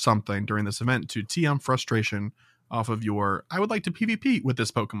reminder or something during this event to TM frustration off of your, I would like to PvP with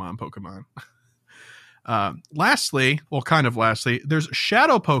this Pokemon. Lastly, there's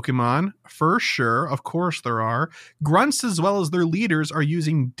Shadow Pokemon for sure. Of course there are. Grunts as well as their leaders are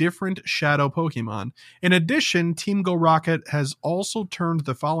using different Shadow Pokemon. In addition, Team Go Rocket has also turned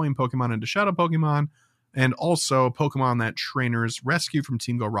the following Pokemon into Shadow Pokemon, and also Pokemon that trainers rescue from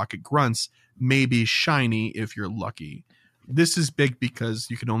Team Go Rocket Grunts may be shiny if you're lucky. This is big because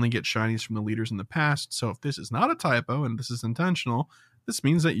you can only get shinies from the leaders in the past. So if this is not a typo and this is intentional, this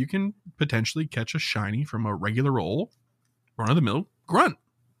means that you can potentially catch a shiny from a regular old run-of-the-mill grunt,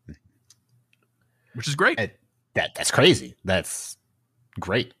 which is great. That's crazy. That's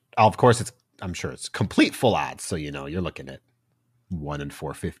great. Of course, I'm sure it's complete full odds. So, you're looking at 1 in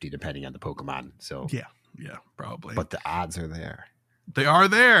 450, depending on the Pokemon. So yeah, probably. But the odds are there. They are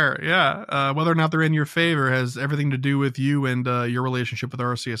there, yeah. Whether or not they're in your favor has everything to do with you and your relationship with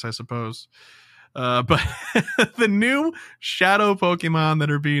Arceus, I suppose. But the new Shadow Pokemon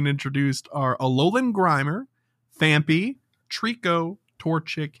that are being introduced are Alolan Grimer, Thampy, Trico,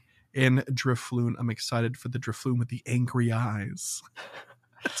 Torchic, and Drifloon. I'm excited for the Drifloon with the angry eyes.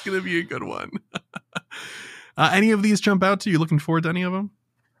 It's going to be a good one. Any of these jump out to you? Looking forward to any of them?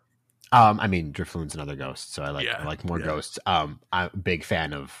 I mean, Drifloon's another ghost, so I like more ghosts. I'm a big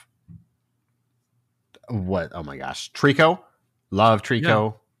fan of oh my gosh, Trico. Love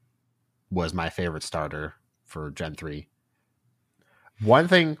Trico. Was my favorite starter for Gen 3. One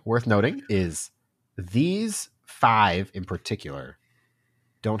thing worth noting is these 5 in particular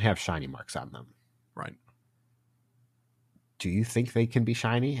don't have shiny marks on them. Right. Do you think they can be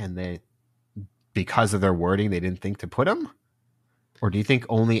shiny and they, because of their wording, they didn't think to put them? Or do you think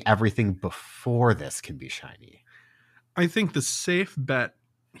only everything before this can be shiny? I think the safe bet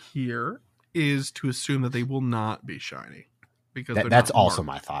here is to assume that they will not be shiny. Because that's also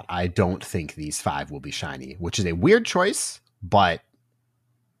my thought. I don't think these 5 will be shiny, which is a weird choice, but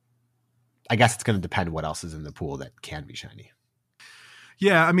I guess it's going to depend what else is in the pool that can be shiny.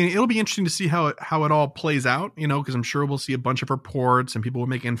 Yeah, I mean, it'll be interesting to see how it all plays out, because I'm sure we'll see a bunch of reports and people will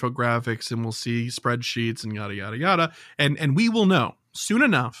make infographics and we'll see spreadsheets and yada, yada, yada. And we will know soon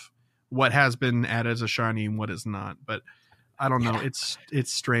enough what has been added as a shiny and what is not. But I don't know.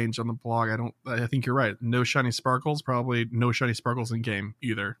 It's strange on the blog. I think you're right. No shiny sparkles, probably no shiny sparkles in game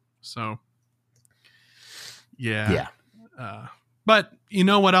either. So, yeah. But you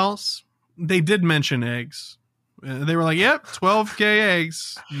know what else? They did mention eggs. They were like, yep, 12K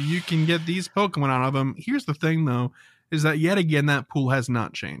eggs. You can get these Pokemon out of them. Here's the thing, though, is that yet again, that pool has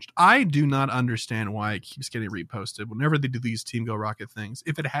not changed. I do not understand why it keeps getting reposted whenever they do these Team Go Rocket things,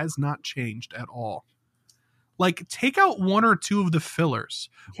 if it has not changed at all. Like, take out 1 or 2 of the fillers,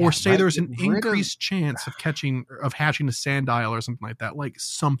 or say there's an increased chance of hatching a Sandile or something like that. Like,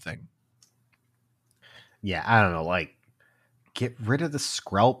 something. Yeah, I don't know. Like, get rid of the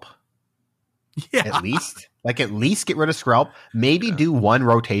Skrelp. Yeah. At least get rid of Skrelp. Maybe do 1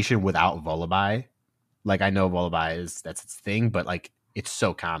 rotation without Volibile. Like, I know Volibile that's its thing, but like, it's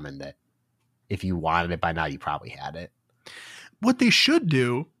so common that if you wanted it by now, you probably had it. What they should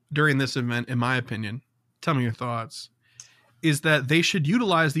do during this event, in my opinion, tell me your thoughts, is that they should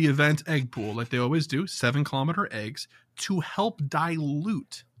utilize the event egg pool like they always do, 7-kilometer eggs, to help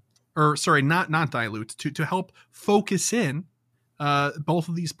dilute, or sorry, not dilute, to help focus in both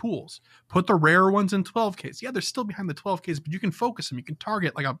of these pools. Put the rare ones in 12Ks. Yeah, they're still behind the 12Ks, but you can focus them. You can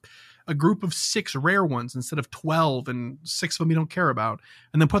target like a group of 6 rare ones instead of 12, and 6 of them you don't care about.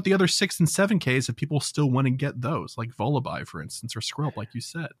 And then put the other 6 and 7Ks if people still want to get those, like Volibile, for instance, or Skrelp, like you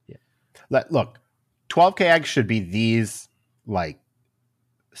said. Yeah. Look, 12K eggs should be these like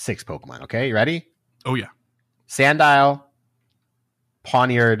 6 Pokemon. Okay, you ready? Oh yeah. Sandile,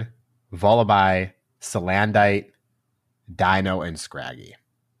 Pawniard, Volibile, Salandite, Dino, and Scraggy.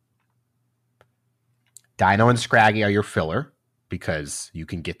 Dino and Scraggy are your filler because you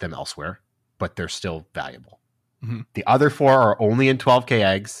can get them elsewhere, but they're still valuable. Mm-hmm. The other 4 are only in 12K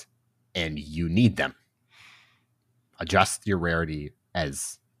eggs, and you need them. Adjust your rarity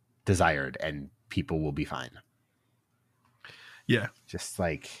as desired, and people will be fine. Yeah. Just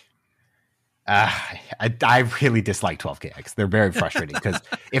like... I really dislike 12K eggs. They're very frustrating because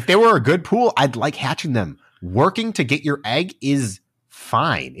if they were a good pool, I'd like hatching them. Working to get your egg is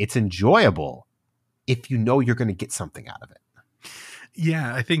fine. It's enjoyable if you know you're going to get something out of it.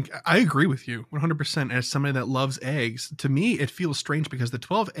 Yeah, I think I agree with you 100%. As somebody that loves eggs, to me, it feels strange because the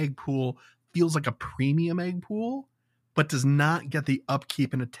 12 egg pool feels like a premium egg pool, but does not get the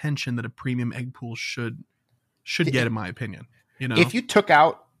upkeep and attention that a premium egg pool should get, in my opinion. If you took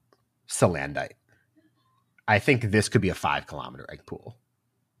out Salandite, I think this could be a 5-kilometer egg pool.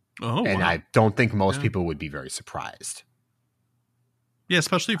 Oh, and wow. I don't think most people would be very surprised. Yeah,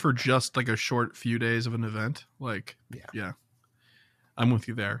 especially for just like a short few days of an event. Like, yeah, I'm with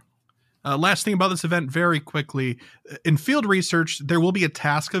you there. Last thing about this event, very quickly, in field research, there will be a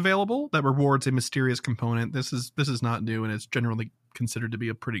task available that rewards a mysterious component. This is not new, and it's generally considered to be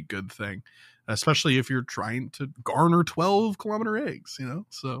a pretty good thing, especially if you're trying to garner 12-kilometer eggs.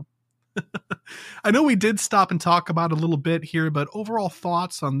 So. I know we did stop and talk about it a little bit here, but overall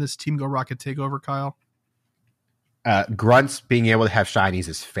thoughts on this Team Go Rocket takeover, Kyle? Grunts being able to have shinies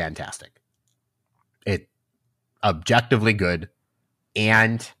is fantastic. It objectively good,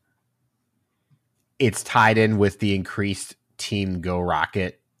 and it's tied in with the increased Team Go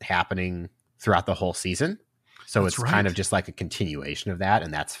Rocket happening throughout the whole season. So it's kind of just like a continuation of that,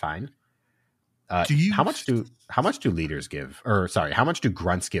 and that's fine. How much do leaders give? Or sorry, how much do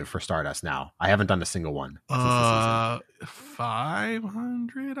grunts give for Stardust now? I haven't done a single one.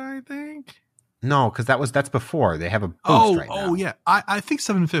 500, I think. No, because that's before. They have a boost right now. Oh yeah. I think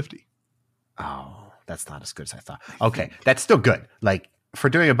 750. Oh, that's not as good as I thought. Okay, that's still good. Like for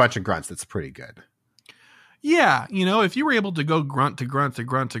doing a bunch of grunts, that's pretty good. Yeah, if you were able to go grunt to grunt to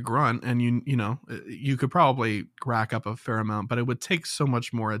grunt to grunt, and you could probably rack up a fair amount, but it would take so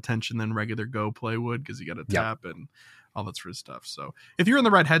much more attention than regular Go play would, because you got to tap and all that sort of stuff. So if you're in the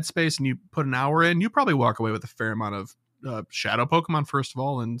right headspace and you put an hour in, you probably walk away with a fair amount of shadow Pokemon, first of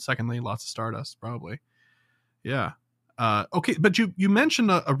all, and secondly, lots of Stardust, probably. Yeah. Okay, but you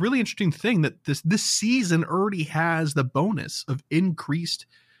mentioned a really interesting thing that this season already has the bonus of increased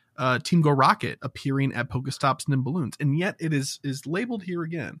Team Go Rocket appearing at Pokestops and in balloons, and yet it is labeled here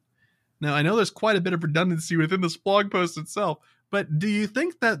again. Now, I know there's quite a bit of redundancy within this blog post itself, but do you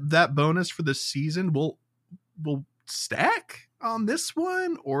think that bonus for this season will stack on this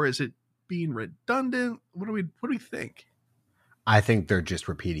one, or is it being redundant? What do we think? I think they're just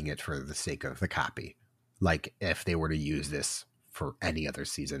repeating it for the sake of the copy. Like, if they were to use this for any other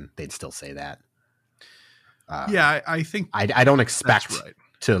season, they'd still say that. I think I don't expect right.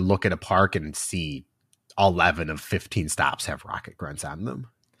 to look at a park and see 11 of 15 stops have rocket grunts on them.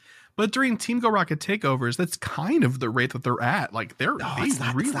 But during Team Go Rocket takeovers, that's kind of the rate that they're at. Like it's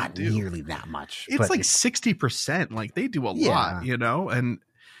not nearly that much. It's like 60%. Like they do a lot, you know? And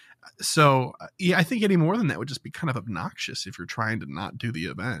so, I think any more than that would just be kind of obnoxious if you're trying to not do the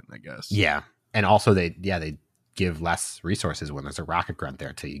event, I guess. Yeah. And also they give less resources when there's a rocket grunt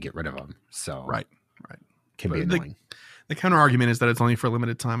there till you get rid of them. So right. Can be annoying. The counter argument is that it's only for a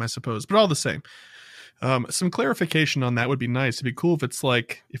limited time, I suppose, but all the same. Some clarification on that would be nice. It'd be cool if it's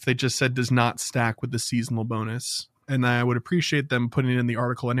like, if they just said does not stack with the seasonal bonus. And I would appreciate them putting it in the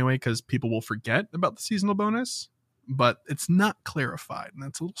article anyway, because people will forget about the seasonal bonus, but it's not clarified. And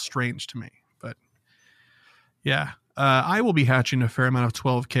that's a little strange to me, but yeah. I will be hatching a fair amount of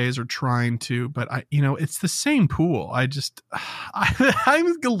 12Ks or trying to, but it's the same pool. I'm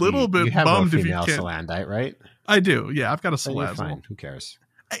a little bit you have bummed a if you female can't. Salandite, right? I do. Yeah. I've got a Salazzle. Who cares?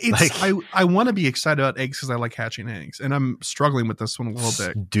 I want to be excited about eggs because I like hatching eggs, and I'm struggling with this one a little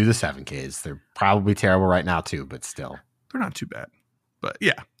bit. Do the 7Ks. They're probably terrible right now too, but still. They're not too bad. But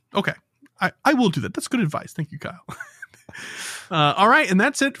yeah. Okay. I will do that. That's good advice. Thank you, Kyle. All right. And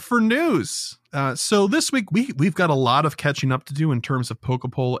that's it for news. So this week we've got a lot of catching up to do in terms of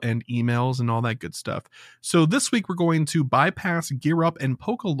Pokepoll and emails and all that good stuff. So this week we're going to bypass Gear Up and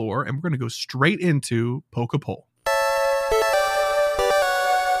Pokelore, and we're going to go straight into Pokepoll.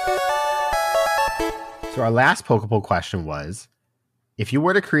 So our last Pokepoll question was, if you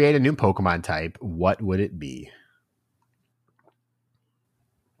were to create a new Pokemon type, what would it be?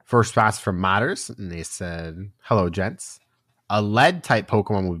 First response from Modders, and they said, hello, gents. A lead type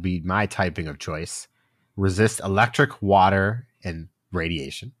Pokemon would be my typing of choice. Resist electric, water, and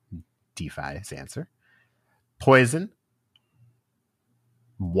radiation. Defy's answer. Poison.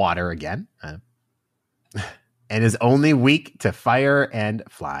 Water again. And is only weak to fire and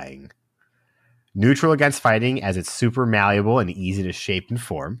flying. Neutral against fighting, as it's super malleable and easy to shape and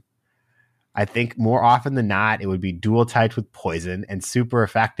form. I think more often than not, it would be dual typed with poison and super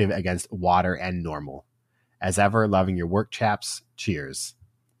effective against water and normal. As ever, loving your work, chaps. Cheers.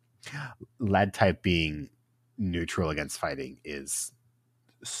 Lead type being neutral against fighting is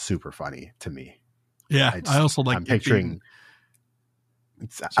super funny to me. Yeah, I also like. I'm picturing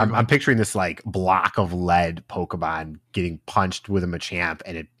this like block of lead Pokemon getting punched with a Machamp,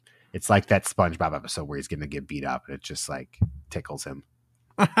 and it's like that SpongeBob episode where he's going to get beat up, and it just like tickles him.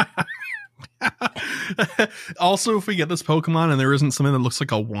 Also, if we get this Pokemon and there isn't something that looks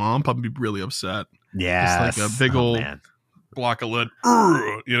like a Womp, I'd be really upset. Yeah, it's like a big old block of lead,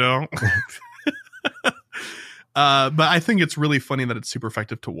 you know. But I think it's really funny that it's super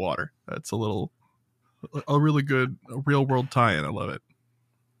effective to water. It's a really good real world tie-in. I love it.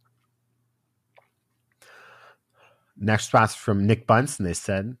 Next response from Nick Bunce, and they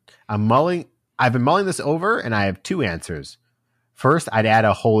said, I've been mulling this over, and I have two answers. First, I'd add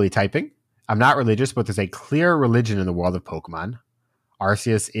a holy typing. I'm not religious, but there's a clear religion in the world of Pokemon.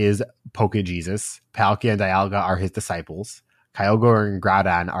 Arceus is Poke-Jesus. Palkia and Dialga are his disciples. Kyogre and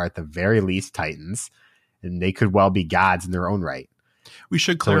Groudon are at the very least Titans, and they could well be gods in their own right. We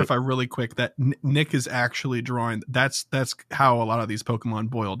should clarify really quick that Nick is actually drawing. That's how a lot of these Pokemon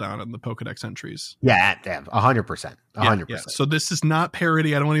boil down in the Pokedex entries. Yeah, 100%. 100%. Yeah. So this is not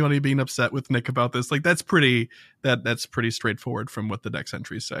parody. I don't want anybody being upset with Nick about this. Like that's pretty straightforward from what the Dex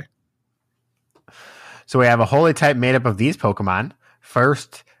entries say. So we have a holy type made up of these Pokemon.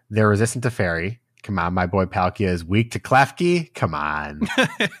 First, they're resistant to Fairy. Come on, my boy Palkia is weak to Klefki. Come on.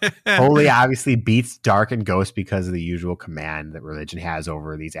 Holy obviously beats Dark and Ghost because of the usual command that religion has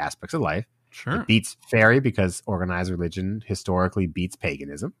over these aspects of life. Sure. It beats Fairy because organized religion historically beats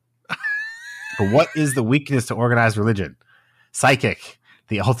paganism. But what is the weakness to organized religion? Psychic,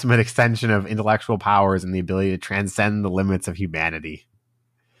 the ultimate extension of intellectual powers and the ability to transcend the limits of humanity.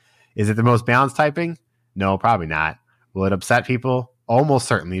 Is it the most balanced typing? No, probably not. Will it upset people? Almost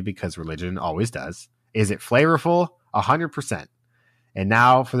certainly, because religion always does. Is it flavorful? 100%. And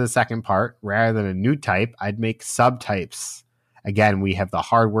now for the second part, rather than a new type, I'd make subtypes. Again, we have the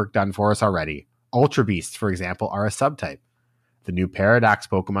hard work done for us already. Ultra Beasts, for example, are a subtype. The new Paradox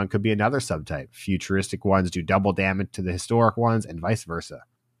Pokemon could be another subtype. Futuristic ones do double damage to the historic ones and vice versa.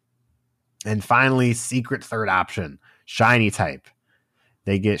 And finally, secret third option, Shiny type.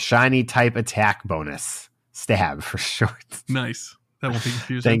 They get Shiny type attack bonus. Stab for short. Nice. That won't be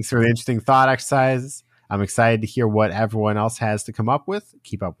confusing. Thanks for the interesting thought exercises. I'm excited to hear what everyone else has to come up with.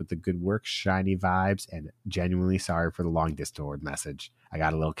 Keep up with the good work, Shiny vibes, and genuinely sorry for the long Discord message. I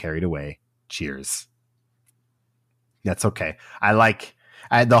got a little carried away. Cheers. That's okay.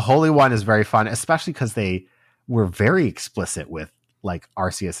 The Holy One is very fun, especially because they were very explicit with like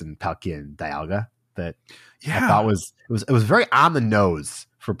Arceus and Palkia and Dialga. That I thought was very on the nose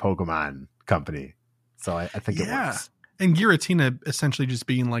for Pokemon Company. So I think it works. And Giratina essentially just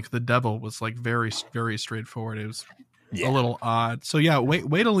being like the devil was like very, very straightforward. It was a little odd. So yeah,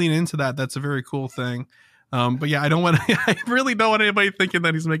 way to lean into that. That's a very cool thing. But yeah, I really don't want anybody thinking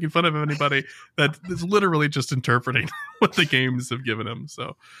that he's making fun of anybody. That is literally just interpreting what the games have given him.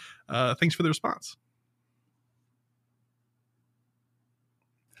 So thanks for the response.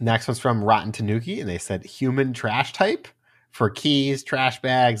 Next one's from Rotten Tanuki, and they said human trash type for keys, trash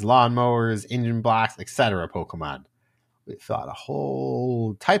bags, lawnmowers, engine blocks, etc. Pokemon. We thought a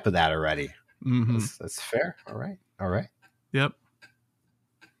whole type of that already. Mm-hmm. That's fair. All right. Yep.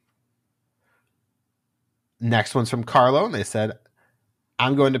 Next one's from Carlo, and they said,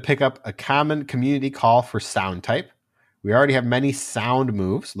 I'm going to pick up a common community call for sound type. We already have many sound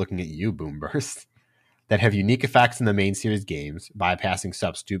moves, looking at you, Boomburst, that have unique effects in the main series games, bypassing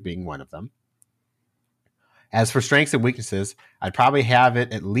Substitute being one of them. As for strengths and weaknesses, I'd probably have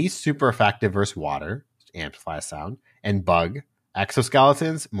it at least super effective versus water, amplify sound, and bug.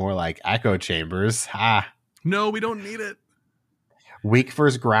 Exoskeletons, more like echo chambers. No, we don't need it. Weak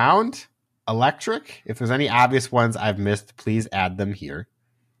versus ground, electric. If there's any obvious ones I've missed, please add them here.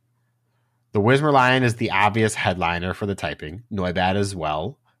 The Whismurlion is the obvious headliner for the typing. Noibat as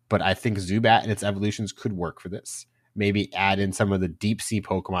well. But I think Zubat and its evolutions could work for this. Maybe add in some of the deep sea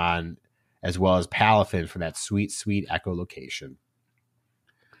Pokemon as well as Palafin for that sweet, sweet echolocation.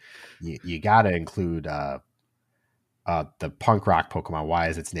 You got to include the punk rock Pokemon. Why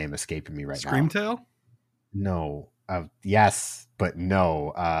is its name escaping me right now? Screamtail? No. Yes, but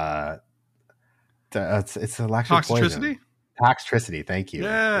no. It's electric Toxicity? Toxicity, thank you.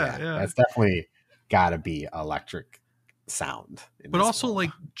 Yeah. That's definitely got to be electric sound. But also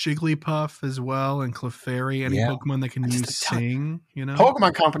like Jigglypuff as well and Clefairy, any Pokemon that can use Sing, you know?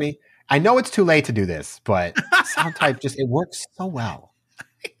 Pokemon Company, I know it's too late to do this, but sound type it works so well.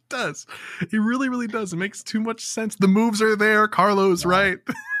 It does. It really, really does. It makes too much sense. The moves are there. Carlo's right.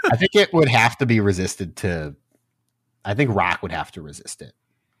 I think it would have to be resisted to. I think Rock would have to resist it.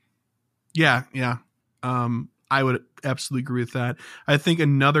 Yeah. I would absolutely agree with that. I think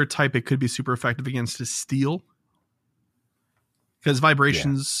another type it could be super effective against is Steel. Because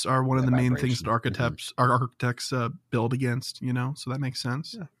vibrations are one of the main things that architects build against, you know? So that makes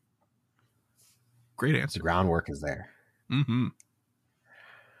sense. Yeah. Great answer. The groundwork is there. Mm-hmm.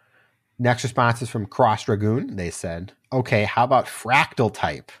 Next response is from Cross Dragoon. They said, okay, how about Fractal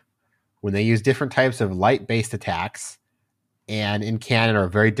type? When they use different types of light-based attacks and in canon are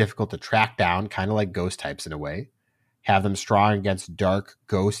very difficult to track down, kind of like ghost types in a way. Have them strong against dark,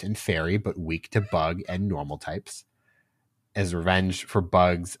 ghost, and fairy, but weak to bug and normal types. As revenge for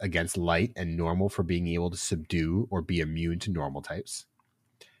bugs against light and normal for being able to subdue or be immune to normal types.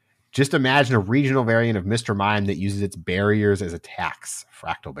 Just imagine a regional variant of Mr. Mime that uses its barriers as attacks,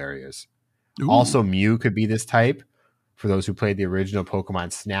 fractal barriers. Ooh. Also, Mew could be this type. For those who played the original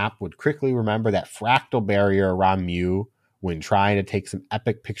Pokemon Snap, would quickly remember that fractal barrier around Mew when trying to take some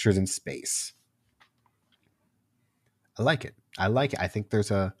epic pictures in space. I like it. I think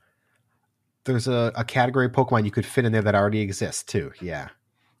there's a category of Pokemon you could fit in there that already exists too. Yeah.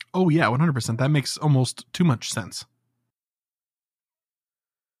 Oh yeah, 100%. That makes almost too much sense.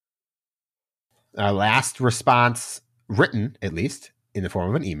 Our last response, written at least in the form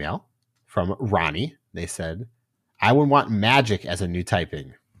of an email from Ronnie. They said, I would want Magic as a new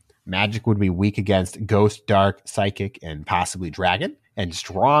typing. Magic would be weak against Ghost, Dark, Psychic, and possibly Dragon, and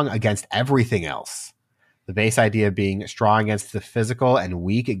strong against everything else. The base idea being strong against the physical and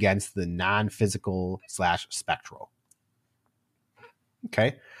weak against the non-physical / spectral.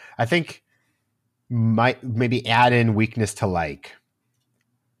 Okay. I think might maybe add in weakness to like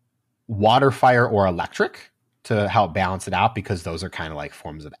water, fire, or electric to help balance it out, because those are kind of like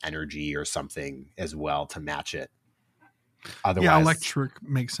forms of energy or something as well to match it. Otherwise, yeah, electric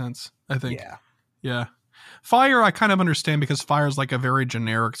makes sense, I think. Yeah. Yeah. Fire, I kind of understand because fire is like a very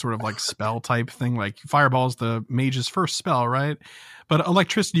generic sort of like spell type thing. Like fireball is the mage's first spell, right? But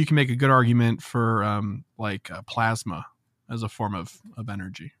electricity, you can make a good argument for plasma as a form of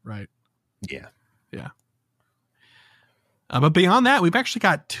energy, right? Yeah. Yeah. But beyond that, we've actually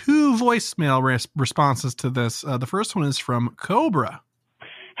got 2 voicemail responses to this. The first one is from Cobra.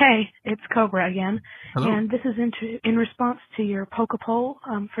 Hey, it's Cobra again. Hello. And this is in response to your Poke poll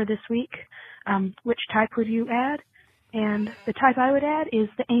for this week. Which type would you add? And the type I would add is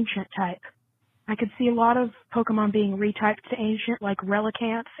the ancient type. I could see a lot of Pokemon being retyped to ancient, like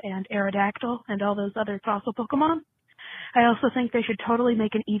Relicanth and Aerodactyl and all those other fossil Pokemon. I also think they should totally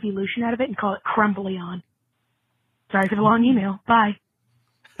make an evolution out of it and call it Crumbleon. Sorry for the long email. Bye.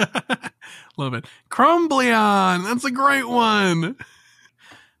 Love it. Crumbleon. That's a great one.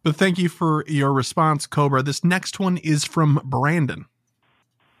 But thank you for your response, Cobra. This next one is from Brandon.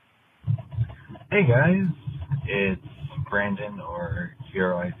 Hey guys, it's Brandon or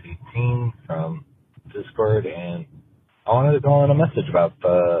HeroIce18 from Discord, and I wanted to go on a message about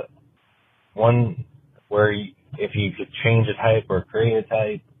the one where if you could change a type or create a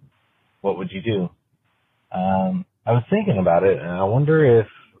type, what would you do? I was thinking about it, and I wonder if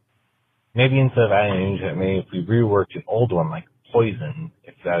maybe instead of adding a new type, maybe if we reworked an old one like Poison,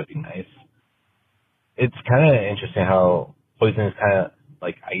 if that would be nice. It's kind of interesting how Poison is kind of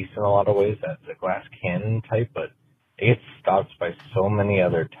like ice in a lot of ways. That's a glass cannon type, but it gets stopped by so many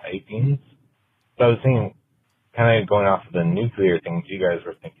other typings. So I was thinking, kind of going off of the nuclear things you guys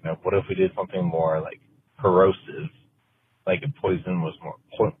were thinking of, what if we did something more like corrosive, like if Poison was more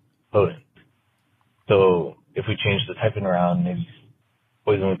potent? So if we changed the typing around, maybe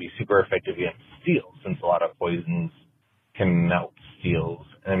Poison would be super effective against steel, since a lot of poisons can melt steels,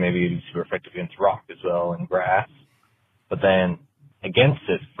 and maybe it'd be super effective against rock as well and grass. But then against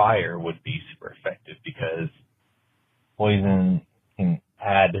it, fire would be super effective because Poison can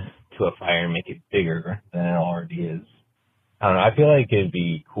add to a fire and make it bigger than it already is. I don't know. I feel like it'd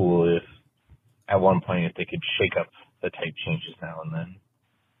be cool if at one point if they could shake up the type changes now and then.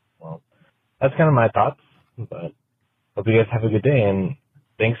 Well, that's kind of my thoughts, but hope you guys have a good day, and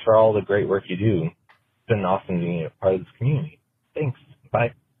thanks for all the great work you do. It's been awesome being a part of this community. Thanks.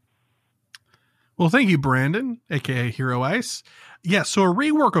 Bye. Well, thank you, Brandon, aka Hero Ice. Yeah, so a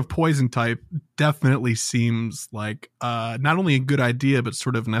rework of Poison type definitely seems like not only a good idea, but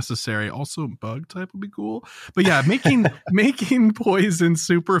sort of necessary. Also, Bug type would be cool. But yeah, making Poison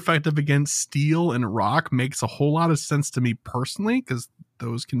super effective against Steel and Rock makes a whole lot of sense to me personally, because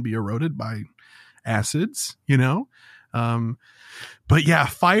those can be eroded by acids, you know? But yeah,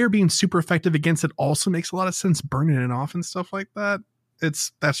 Fire being super effective against it also makes a lot of sense, burning it off and stuff like that.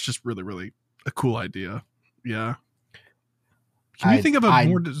 That's just really, really a cool idea. Yeah. Can you think of a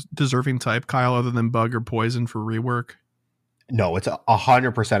more deserving type, Kyle, other than Bug or Poison for rework? No, it's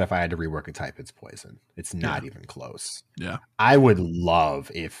 100%. If I had to rework a type, it's Poison. It's not even close. Yeah. I would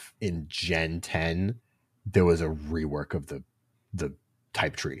love if in Gen 10 there was a rework of the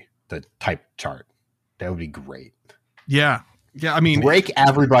type tree, the type chart. That would be great. Yeah. Yeah. I mean, break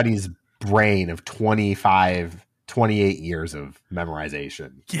everybody's brain of 28 years of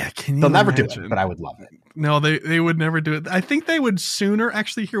memorization. Yeah. Can you They'll never imagine? do it, but I would love it. No, they would never do it. I think they would sooner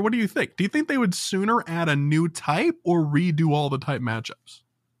actually here. What do you think? Do you think they would sooner add a new type or redo all the type matchups?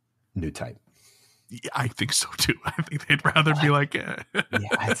 New type. Yeah, I think so too. I think they'd rather be like, yeah,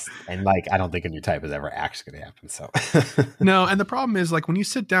 and like I don't think a new type is ever actually going to happen. So no, and the problem is like when you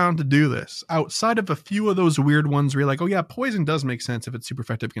sit down to do this, outside of a few of those weird ones where you're like, oh yeah, Poison does make sense if it's super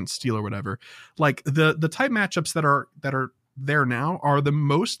effective against Steel or whatever. Like the type matchups that are there now are the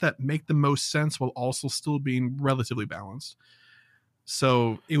most that make the most sense while also still being relatively balanced.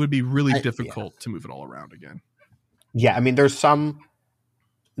 So it would be really difficult to move it all around again. Yeah, I mean, there's some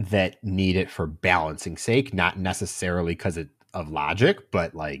that need it for balancing sake, not necessarily because of logic,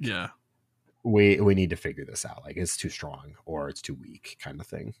 but like, yeah, we need to figure this out. Like, it's too strong or it's too weak, kind of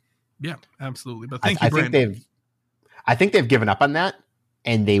thing. Yeah, absolutely. But thank you, Brandon. I think they've given up on that,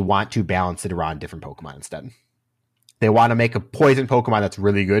 and they want to balance it around different Pokemon instead. They want to make a Poison Pokemon that's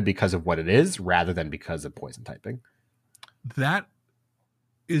really good because of what it is, rather than because of Poison typing. That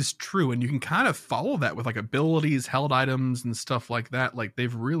is true, and you can kind of follow that with like abilities, held items, and stuff like that. Like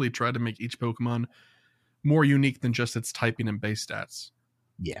they've really tried to make each Pokemon more unique than just its typing and base stats.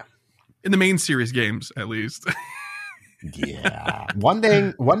 Yeah, in the main series games, at least. Yeah, one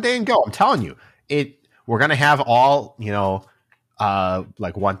day and go. I'm telling you, we're gonna have all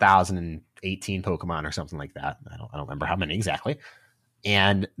like 1,018 Pokemon or something like that. I don't remember how many exactly,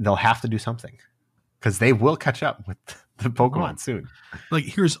 and they'll have to do something because they will catch up with the Pokemon soon. Like,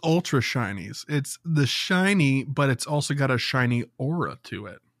 here's ultra shinies. It's the shiny, but it's also got a shiny aura to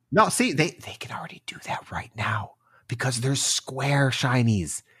it. No, see, they can already do that right now because there's square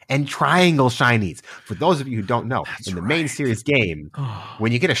shinies and triangle shinies. For those of you who don't know, in the main series game,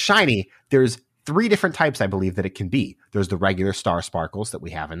 when you get a shiny, there's 3 different types, I believe, that it can be. There's the regular star sparkles that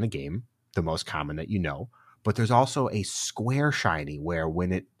we have in the game, the most common that you know. But there's also a square shiny where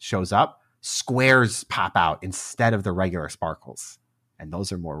when it shows up, squares pop out instead of the regular sparkles. And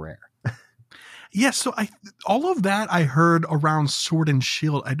those are more rare. Yeah, so all of that I heard around Sword and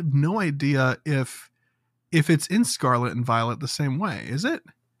Shield. I have no idea if it's in Scarlet and Violet the same way. Is it?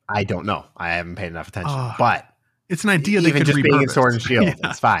 I don't know. I haven't paid enough attention. But it's an idea they even could just being in repurpose. Sword and Shield,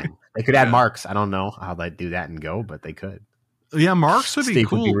 it's fine. They could add marks. I don't know how they'd do that and Go, but they could. Yeah, marks would be Steve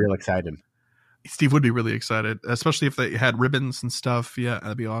cool. would be real excited. Steve would be really excited, especially if they had ribbons and stuff. Yeah,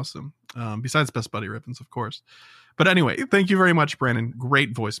 that'd be awesome. Besides Best Buddy ribbons, of course. But anyway, thank you very much, Brandon.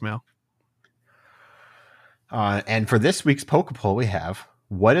 Great voicemail. And for this week's Pokepoll, we have,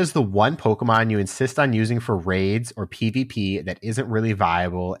 what is the one Pokemon you insist on using for raids or PvP that isn't really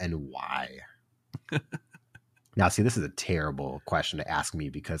viable and why? Now, see, this is a terrible question to ask me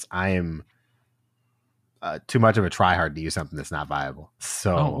because I am too much of a tryhard to use something that's not viable.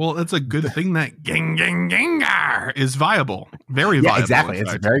 So, well, it's a good thing that Gengar is viable. Very viable. Yeah, exactly.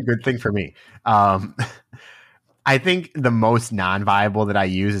 It's a very good thing for me. I think the most non-viable that I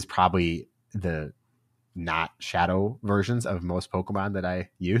use is probably the not shadow versions of most Pokemon that I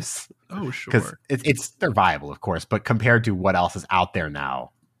use. Oh, sure. Because they're viable, of course, but compared to what else is out there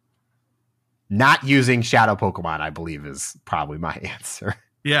now, not using shadow Pokemon, I believe, is probably my answer.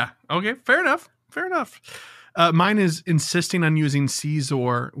 Yeah. Okay. Fair enough. Mine is insisting on using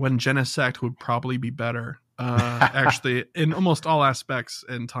Caesar when Genesect would probably be better. Actually, in almost all aspects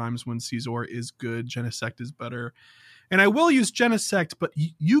and times when Caesar is good, Genesect is better. And I will use Genesect, but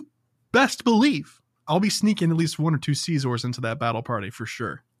you best believe I'll be sneaking at least 1 or 2 Caesars into that battle party for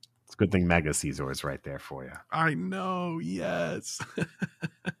sure. It's a good thing Mega Caesar is right there for you. I know, yes.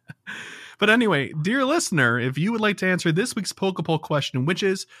 But anyway, dear listener, if you would like to answer this week's Pokepoll question, which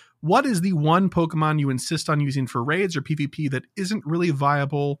is, what is the one Pokemon you insist on using for raids or PvP that isn't really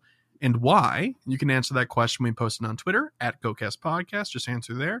viable and why? You can answer that question when we post it on Twitter at GoCastPodcast. Just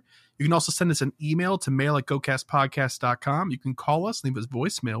answer there. You can also send us an email to mail@gocastpodcast.com. You can call us, leave us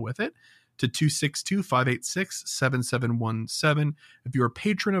voicemail with it to 262-586-7717. If you're a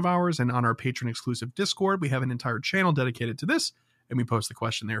patron of ours and on our patron exclusive Discord, we have an entire channel dedicated to this, and we post the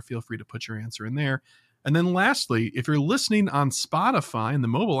question there. Feel free to put your answer in there. And then lastly, if you're listening on Spotify in the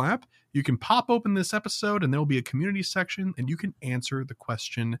mobile app, you can pop open this episode and there will be a community section and you can answer the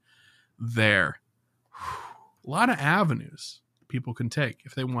question there. A lot of avenues people can take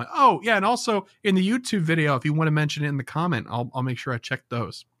if they want. Oh, yeah. And also in the YouTube video, if you want to mention it in the comment, I'll make sure I check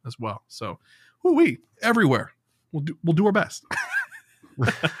those as well. So everywhere. We'll do our best.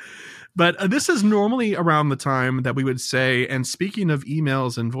 But this is normally around the time that we would say, and speaking of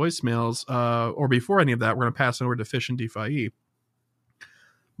emails and voicemails, or before any of that, we're going to pass it over to Fish and DeFi.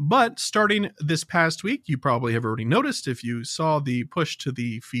 But starting this past week, you probably have already noticed, if you saw the push to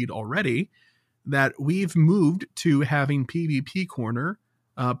the feed already, that we've moved to having PvP Corner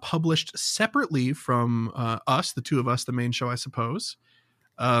published separately from us, the two of us, the main show, I suppose.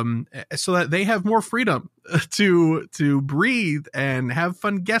 So that they have more freedom to breathe and have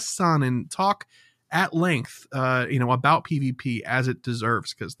fun guests on and talk at length, about PvP as it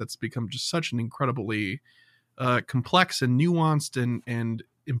deserves, because that's become just such an incredibly complex and nuanced and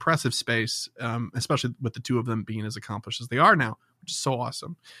impressive space, especially with the two of them being as accomplished as they are now, which is so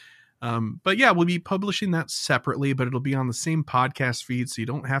awesome. But yeah, we'll be publishing that separately, but it'll be on the same podcast feed, so you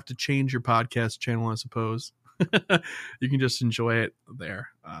don't have to change your podcast channel, I suppose. You can just enjoy it there.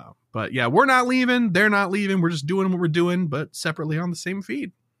 But yeah, we're not leaving. They're not leaving. We're just doing what we're doing, but separately on the same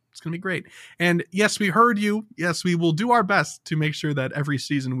feed. It's going to be great. And yes, we heard you. Yes, we will do our best to make sure that every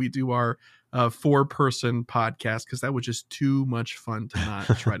season we do our 4-person podcast, because that was just too much fun to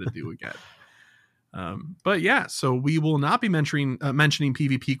not try to do again. But yeah, so we will not be mentioning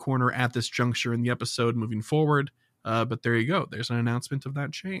PvP Corner at this juncture in the episode moving forward. But there you go. There's an announcement of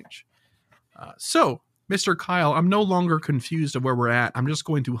that change. So Mr. Kyle, I'm no longer confused of where we're at. I'm just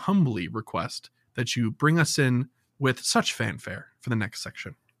going to humbly request that you bring us in with such fanfare for the next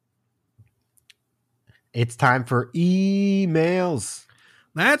section. It's time for emails.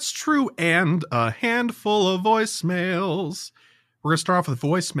 That's true, and a handful of voicemails. We're going to start off with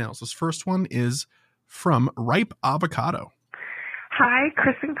voicemails. This first one is from Ripe Avocado. Hi,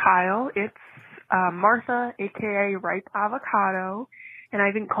 Chris and Kyle. It's Martha, a.k.a. Ripe Avocado. and I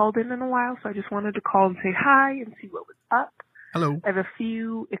haven't called in a while, so I just wanted to call and say hi and see what was up. Hello. I have a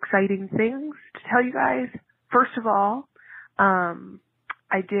few exciting things to tell you guys. First of all,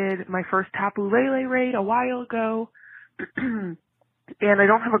 I did my first Tapu Lele raid a while ago, and I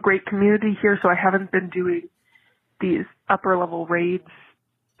don't have a great community here, so I haven't been doing these upper-level raids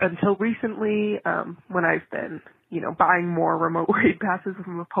until recently, when I've been, buying more remote raid passes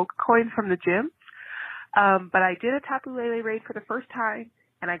from a Pokecoin from the gym. But I did a Tapu Lele raid for the first time,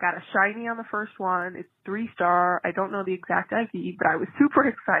 and I got a shiny on the first one. It's 3-star. I don't know the exact IV, but I was super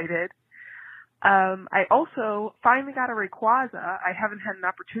excited. I also finally got a Rayquaza. I haven't had an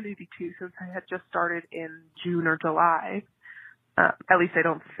opportunity to since I had just started in June or July. At least I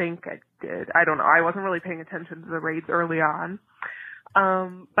don't think I did. I don't know. I wasn't really paying attention to the raids early on.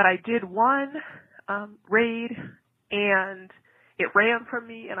 But I did one raid, and it ran from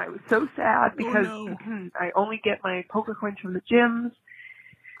me, and I was so sad because I only get my Pokecoins from the gyms,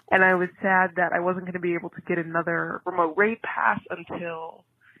 and I was sad that I wasn't going to be able to get another remote raid pass until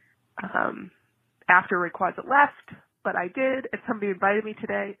after Rayquaza left, but I did, and somebody invited me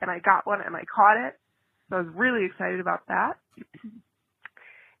today, and I got one, and I caught it, so I was really excited about that.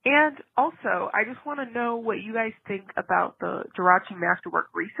 And also, I just want to know what you guys think about the Jirachi Masterwork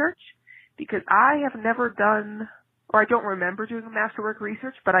research, because I have never done, or I don't remember doing a Masterwork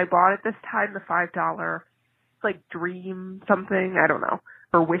research, but I bought it this time, the $5, like Dream something, I don't know,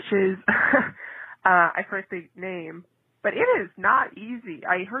 or Wishes. I forget the name. But it is not easy.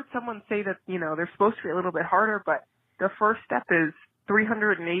 I heard someone say that, they're supposed to be a little bit harder, but the first step is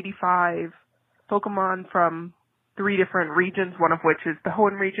 385 Pokemon from 3 different regions, one of which is the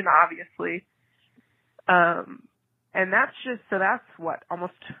Hoenn region, obviously. And that's what,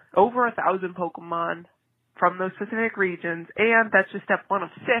 almost over 1,000 Pokemon from those specific regions, and that's just step 1 of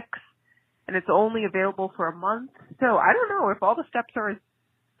 6, and it's only available for a month. So I don't know if all the steps are as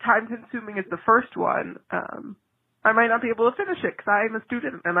time-consuming as the first one. I might not be able to finish it because I'm a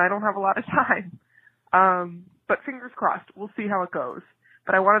student and I don't have a lot of time. But fingers crossed, we'll see how it goes.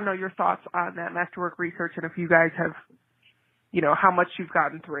 But I want to know your thoughts on that Masterwork research and if you guys have, how much you've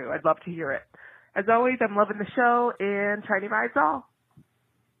gotten through. I'd love to hear it. As always, I'm loving the show, and shiny vibes all.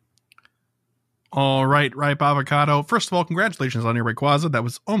 All right, Ripe Avocado. First of all, congratulations on your Rayquaza. That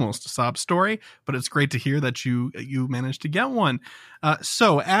was almost a sob story, but it's great to hear that you managed to get one.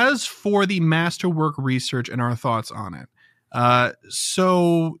 So as for the Masterwork research and our thoughts on it,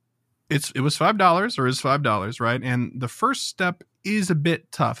 so it was $5 or is $5, right? And the first step is a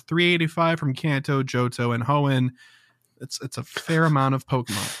bit tough. 385 from Kanto, Johto, and Hoenn. It's a fair amount of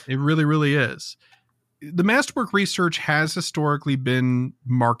Pokemon. It really, really is. The Masterwork research has historically been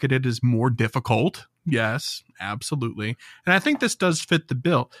marketed as more difficult. Yes, absolutely. And I think this does fit the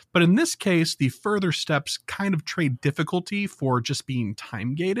bill. But in this case, the further steps kind of trade difficulty for just being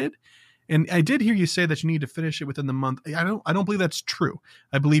time gated. And I did hear you say that you need to finish it within the month. I don't believe that's true.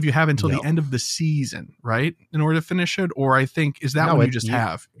 I believe you have until the end of the season, right? In order to finish it. Or I think, is that what you just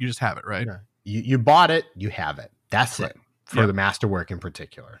have? You just have it, right? Yeah. You bought it, you have it. That's right. It for the Masterwork in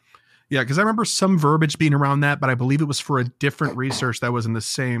particular. Yeah, because I remember some verbiage being around that, but I believe it was for a different research that was in the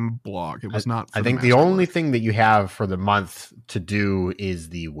same blog. It was not. I think the only thing that you have for the month to do is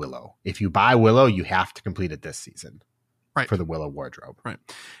the Willow. If you buy Willow, you have to complete it this season. Right. For the Willow wardrobe. Right.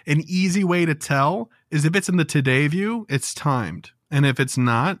 An easy way to tell is if it's in the Today view, it's timed. And if it's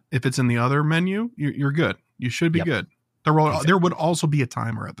not, if it's in the other menu, you're good. You should be good. There would also be a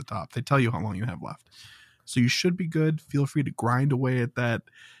timer at the top. They tell you how long you have left. So you should be good. Feel free to grind away at that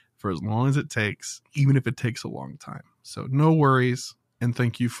for as long as it takes, even if it takes a long time. So no worries, and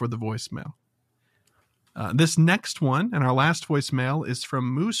thank you for the voicemail. This next one, and our last voicemail, is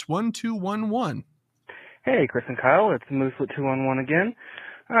from Moose1211. Hey, Chris and Kyle, it's Moose1211 again.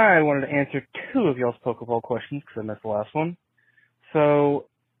 I wanted to answer 2 of y'all's Pokeball questions because I missed the last one. So,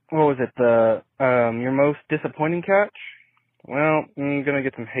 what was it? Your most disappointing catch? Well, I'm going to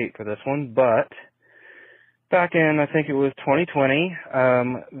get some hate for this one, but back in, I think it was 2020,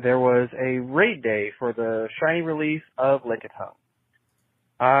 there was a raid day for the shiny release of Lickitung.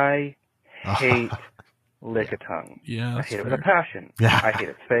 I hate Lickitung. Yeah, I hate it with a passion. Yeah. I hate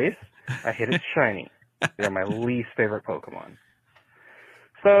its face. I hate its shiny. They're my least favorite Pokemon.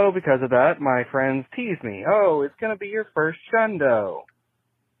 So, because of that, my friends tease me. Oh, it's going to be your first Shundo.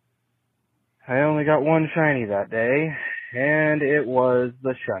 I only got one shiny that day, and it was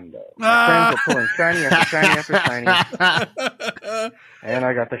the Shundo. My friends were pulling shiny after shiny after shiny, and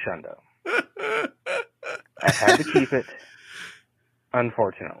I got the Shundo. I had to keep it,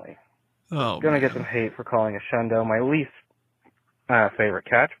 unfortunately. Oh, gonna get some hate for calling a Shundo my least favorite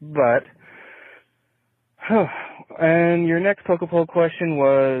catch, but And your next Pokepole question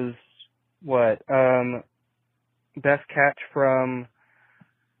was what? Best catch from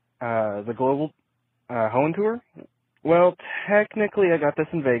the global Hoenn tour? Well, technically I got this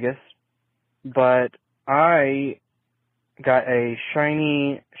in Vegas, but I got a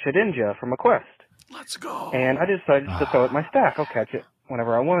shiny Shedinja from a quest. Let's go. And I decided to throw it in my stack. I'll catch it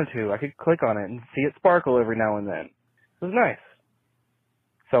whenever I wanted to. I could click on it and see it sparkle every now and then. It was nice.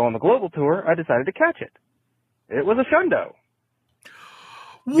 So on the global tour, I decided to catch it. It was a Shundo.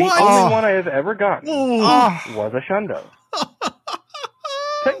 What? The only one I have ever gotten was a Shundo.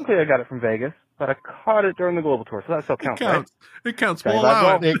 Technically, I got it from Vegas, but I caught it during the global tour, so that still counts, right? It counts. Johnny We'll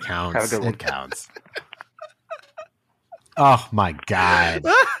allow Vibes it. It counts. Have a good one. It counts. Oh my God.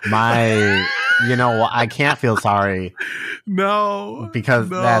 I can't feel sorry No. because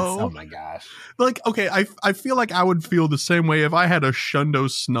no. that's, oh my gosh. Like, okay, I feel like I would feel the same way if I had a Shundo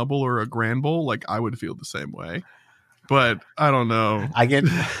Snubble or a Granbull. Like, I would feel the same way. But I don't know. I get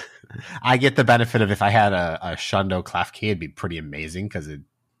the benefit of if I had a Shundo Klefki, it'd be pretty amazing because it'd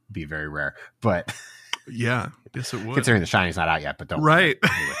be very rare. But Yeah, yes, it would. considering the shiny's not out yet, but don't. Right.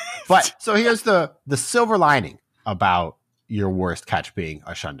 Anyway. But so here's the silver lining about your worst catch being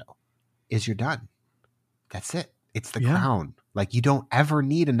a Shundo is you're done. That's it. It's the crown. Like, you don't ever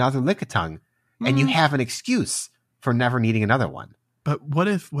need another Lickitung, and you have an excuse for never needing another one. But what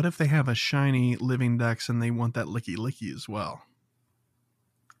if they have a shiny Living Dex and they want that Licky as well?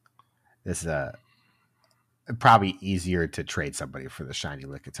 This is probably easier to trade somebody for the shiny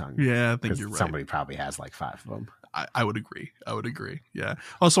Lickitung. Yeah, I think you're right. Somebody probably has like 5 of them. I would agree. Yeah.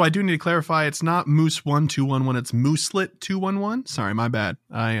 Also, I do need to clarify. It's not Moose 1211. It's Mooselet 211. Sorry, my bad.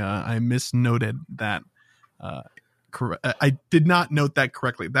 I misnoted that. I did not note that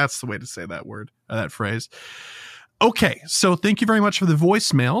correctly. That's the way to say that word, that phrase. Okay, so thank you very much for the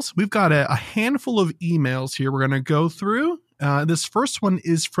voicemails. We've got a handful of emails here we're going to go through. This first one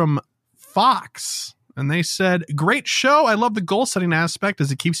is from Fox. And they said, great show. I love the goal setting aspect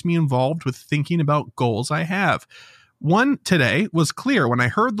as it keeps me involved with thinking about goals I have. One today was clear when I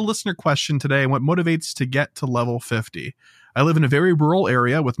heard the listener question today and what motivates to get to level 50. I live in a very rural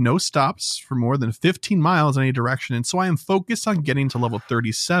area with no stops for more than 15 miles in any direction. And so I am focused on getting to level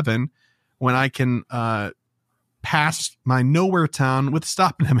 37 when I can pass my nowhere town with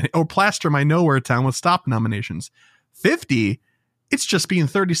stop nominations, or plaster my nowhere town with stop nominations. 50, it's just being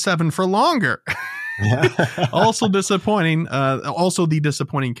 37 for longer. Also disappointing. Also the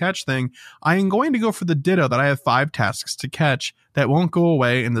disappointing catch thing. I am going to go for the Ditto that I have 5 tasks to catch that won't go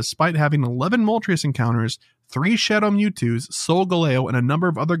away. And despite having 11 Moltres encounters, 3 Shadow Mewtwo's, Solgaleo, and a number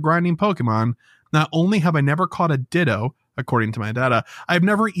of other grinding Pokemon, not only have I never caught a Ditto, according to my data, I've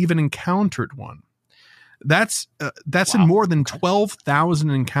never even encountered one. That's in more than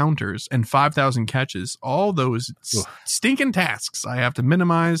 12,000 encounters and 5,000 catches. All those stinking tasks I have to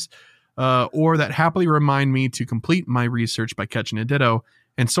minimize, or that happily remind me to complete my research by catching a Ditto.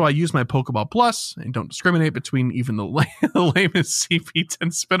 And so I use my Pokeball Plus and don't discriminate between even the lamest CP10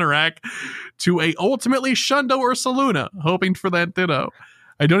 Spinarak to a ultimately Shundo or Saluna, hoping for that Ditto.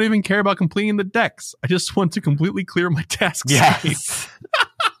 I don't even care about completing the decks. I just want to completely clear my task space.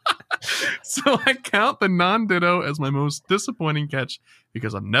 So I count the non-Ditto as my most disappointing catch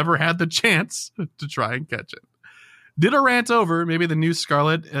because I've never had the chance to try and catch it. Ditto rant over. Maybe the new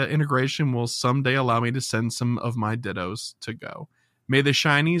Scarlet integration will someday allow me to send some of my Dittos to go. May the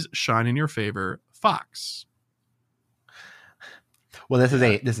shinies shine in your favor, Fox. Well, this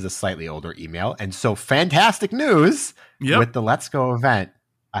is a slightly older email, and so fantastic news with the Let's Go event.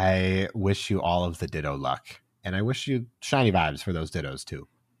 I wish you all of the Ditto luck, and I wish you shiny vibes for those Dittos too.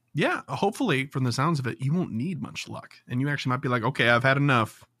 Yeah, hopefully, from the sounds of it, you won't need much luck, and you actually might be like, okay, I've had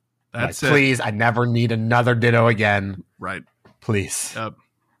enough. That's it. Please, I never need another Ditto again. Right. Please. But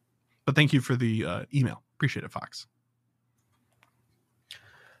thank you for the email. Appreciate it, Fox.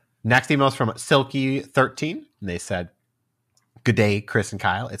 Next email is from Silky13. And they said, good day, Chris and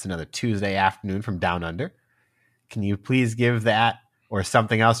Kyle. It's another Tuesday afternoon from Down Under. Can you please give that or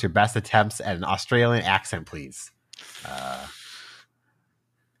something else your best attempts at an Australian accent, please?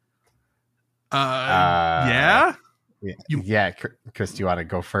 Yeah? Yeah, Chris, do you want to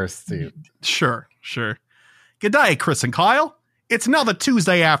go first? Sure. Good day, Chris and Kyle. It's another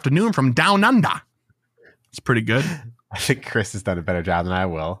Tuesday afternoon from Down Under. It's pretty good. I think Chris has done a better job than I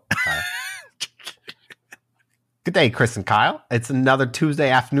will. Good day, Chris and Kyle. It's another Tuesday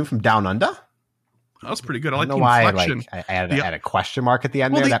afternoon from Down Under. That was pretty good. I like the inflection. I added a question mark at the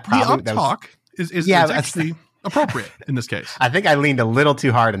end there. The up-talk is actually appropriate in this case. I think I leaned a little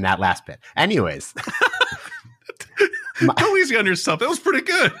too hard in that last bit. Anyways. Go easy on yourself. That was pretty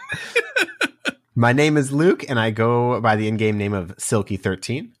good. My name is Luke, and I go by the in-game name of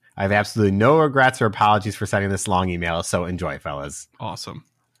Silky13. I have absolutely no regrets or apologies for sending this long email, so enjoy, fellas. Awesome.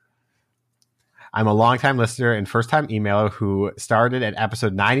 I'm a longtime listener and first-time emailer who started at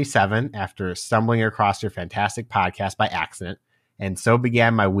episode 97 after stumbling across your fantastic podcast by accident, and so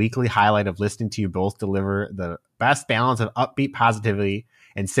began my weekly highlight of listening to you both deliver the best balance of upbeat positivity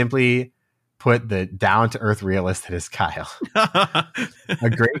and simply put the down-to-earth realist that is Kyle. A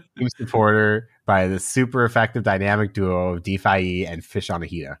great team supporter by the super effective dynamic duo of DeFi and Fish on a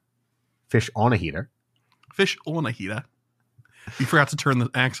Heater. Fish on a Heater. Fish on a Heater. You forgot to turn the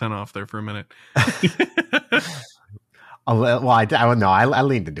accent off there for a minute. Well, I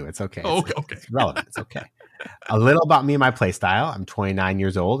leaned into it. It's okay. Okay. It's relevant. It's okay. A little about me and my play style. I'm 29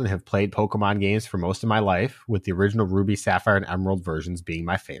 years old and have played Pokemon games for most of my life, with the original Ruby, Sapphire, and Emerald versions being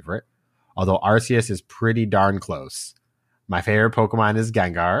my favorite, although Arceus is pretty darn close. My favorite Pokemon is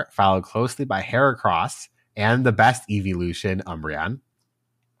Gengar, followed closely by Heracross and the best evolution, Umbreon.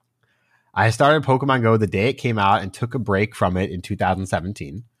 I started Pokemon Go the day it came out and took a break from it in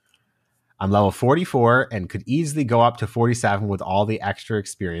 2017. I'm level 44 and could easily go up to 47 with all the extra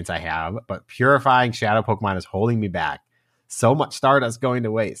experience I have, but purifying Shadow Pokemon is holding me back. So much Stardust going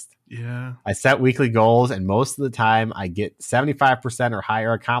to waste. Yeah. I set weekly goals, and most of the time I get 75% or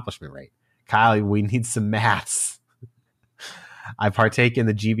higher accomplishment rate. Kyle, we need some maths. I partake in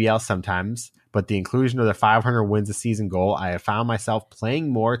the GBL sometimes, but the inclusion of the 500 wins a season goal, I have found myself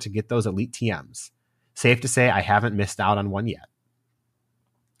playing more to get those elite TMs. Safe to say I haven't missed out on one yet.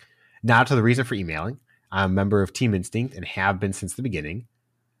 Now to the reason for emailing. I'm a member of Team Instinct and have been since the beginning.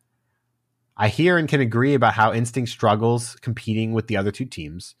 I hear and can agree about how Instinct struggles competing with the other two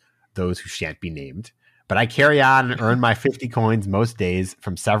teams, those who shan't be named, but I carry on and earn my 50 coins most days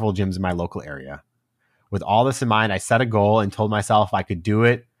from several gyms in my local area. With all this in mind, I set a goal and told myself if I could do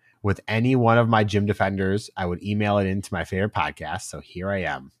it with any one of my gym defenders, I would email it into my favorite podcast, so here I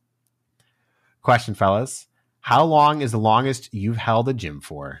am. Question, fellas. How long is the longest you've held a gym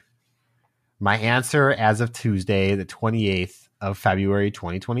for? My answer as of Tuesday, the 28th of February,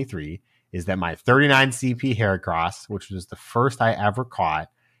 2023, is that my 39 CP Heracross, which was the first I ever caught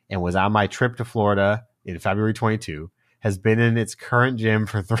and was on my trip to Florida in February 22, has been in its current gym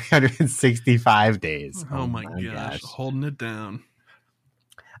for 365 days. Oh my gosh. Holding it down.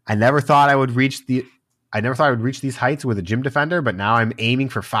 I never thought I would reach these heights with a gym defender, but now I'm aiming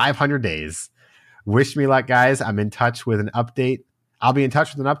for 500 days. Wish me luck, guys. I'm in touch with an update. I'll be in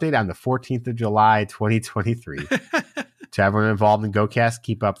touch with an update on the 14th of July, 2023. To everyone involved in GoCast,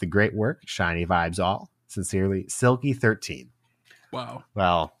 keep up the great work. Shiny vibes all. Sincerely, Silky13. Wow.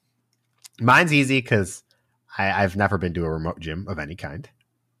 Well, mine's easy because I've never been to a remote gym of any kind.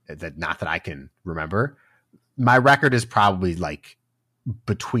 Not that I can remember. My record is probably like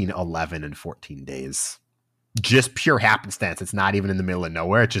between 11 and 14 days. Just pure happenstance. It's not even in the middle of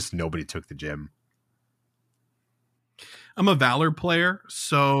nowhere. It's just nobody took the gym. I'm a Valor player,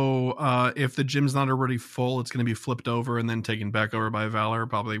 so if the gym's not already full, it's going to be flipped over and then taken back over by Valor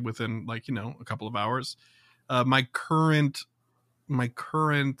probably within a couple of hours. My current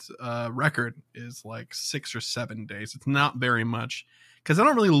record is like 6 or 7 days. It's not very much because I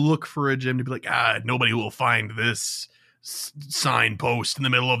don't really look for a gym to be like, nobody will find this signpost in the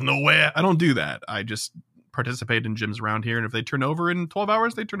middle of nowhere. I don't do that. I just participate in gyms around here, and if they turn over in 12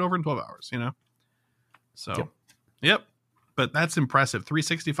 hours, they turn over in 12 hours, So, yep. But that's impressive.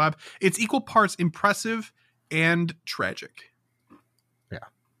 365. It's equal parts impressive and tragic. Yeah.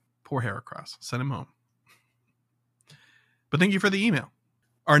 Poor Heracross. Send him home. But thank you for the email.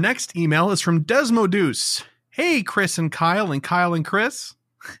 Our next email is from Desmodeuce. Hey, Chris and Kyle and Chris.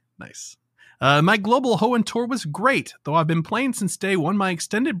 Nice. My global Hoenn tour was great, though I've been playing since day one. My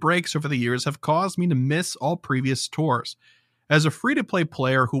extended breaks over the years have caused me to miss all previous tours. As a free-to-play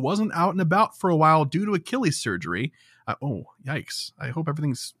player who wasn't out and about for a while due to Achilles surgery, yikes! I hope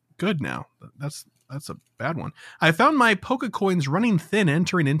everything's good now. That's a bad one. I found my Pokecoins running thin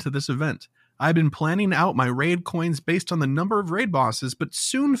entering into this event. I've been planning out my raid coins based on the number of raid bosses, but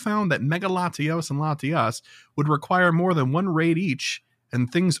soon found that Mega Latios and Latias would require more than one raid each. And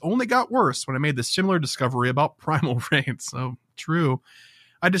things only got worse when I made the similar discovery about primal raids. So true.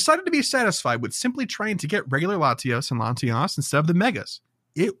 I decided to be satisfied with simply trying to get regular Latios and Latias instead of the Megas.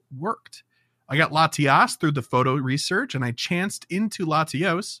 It worked. I got Latias through the photo research, and I chanced into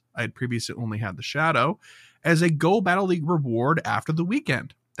Latios, I had previously only had the Shadow, as a Go Battle League reward after the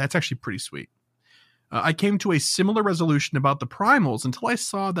weekend. That's actually pretty sweet. I came to a similar resolution about the Primals until I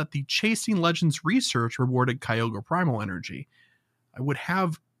saw that the Chasing Legends research rewarded Kyogre Primal Energy. I would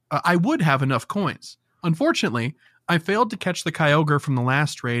have enough coins. Unfortunately, I failed to catch the Kyogre from the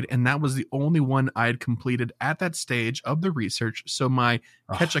last raid, and that was the only one I had completed at that stage of the research, so my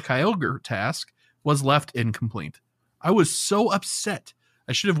catch a Kyogre task was left incomplete. I was so upset.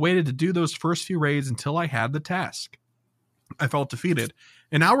 I should have waited to do those first few raids until I had the task. I felt defeated.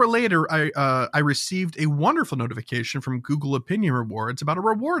 An hour later, I received a wonderful notification from Google Opinion Rewards about a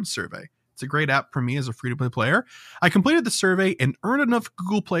reward survey. It's a great app for me as a free-to-play player. I completed the survey and earned enough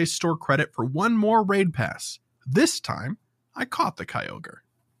Google Play Store credit for one more raid pass. This time, I caught the Kyogre.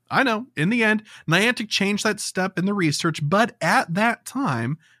 I know, in the end, Niantic changed that step in the research, but at that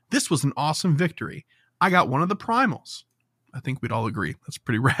time, this was an awesome victory. I got one of the primals. I think we'd all agree. That's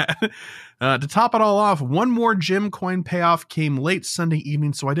pretty rad. To top it all off, one more gem coin payoff came late Sunday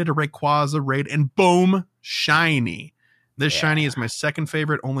evening, so I did a Rayquaza raid, and boom, shiny. This shiny is my second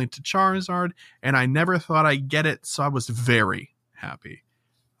favorite, only to Charizard, and I never thought I'd get it, so I was very happy.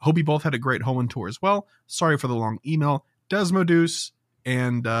 Hope you both had a great home tour as well. Sorry for the long email. Desmodeuce,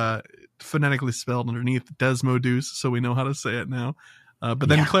 and phonetically spelled underneath Desmodeuce, so we know how to say it now. But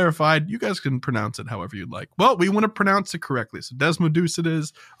then clarified, you guys can pronounce it however you'd like. Well, we want to pronounce it correctly, so Desmodeuce it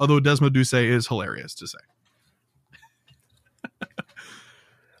is, although Desmodeuce is hilarious to say.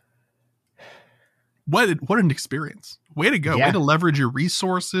 What an experience. Way to go. Way to leverage your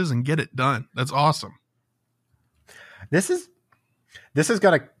resources and get it done. That's awesome. This is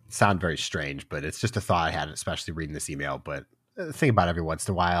going to sound very strange, but it's just a thought I had, especially reading this email. But think about it every once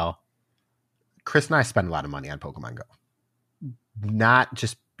in a while. Chris and I spend a lot of money on Pokemon Go. Not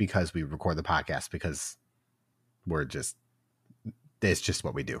just because we record the podcast, because it's just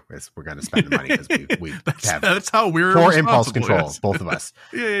what we do. We're going to spend the money because we that's how we're poor impulse control, both of us.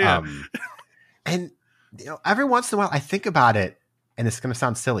 Yeah. And every once in a while I think about it, and it's going to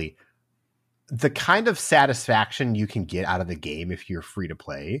sound silly. The kind of satisfaction you can get out of the game if you're free to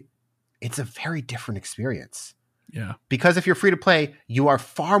play, it's a very different experience. Yeah. Because if you're free to play, you are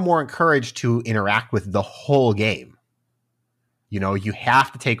far more encouraged to interact with the whole game. You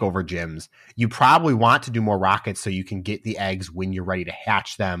have to take over gyms. You probably want to do more rockets so you can get the eggs when you're ready to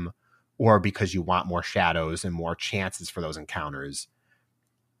hatch them, or because you want more shadows and more chances for those encounters.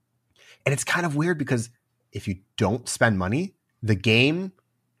 And it's kind of weird because if you don't spend money, the game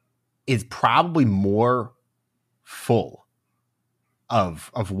is probably more full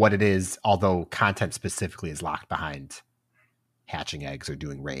of what it is, although content specifically is locked behind hatching eggs or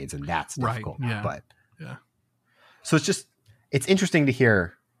doing raids, and that's difficult. Right. Yeah. But yeah. So it's interesting to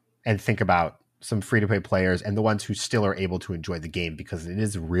hear and think about some free-to-play players and the ones who still are able to enjoy the game, because it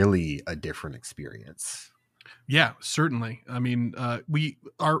is really a different experience. Yeah, certainly. I mean,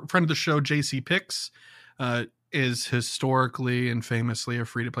 our friend of the show, JC Picks, is historically and famously a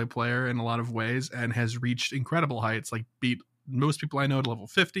free-to-play player in a lot of ways and has reached incredible heights, like beat most people I know to level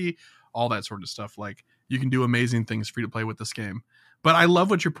 50, all that sort of stuff. Like, you can do amazing things free-to-play with this game. But I love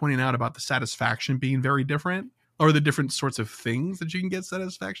what you're pointing out about the satisfaction being very different, or the different sorts of things that you can get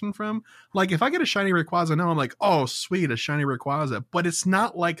satisfaction from. Like, if I get a shiny Rayquaza now, I'm like, oh, sweet, a shiny Rayquaza. But it's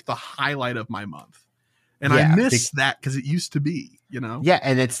not like the highlight of my month. And I miss that because it used to be, Yeah,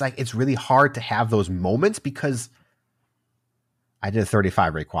 and it's really hard to have those moments because I did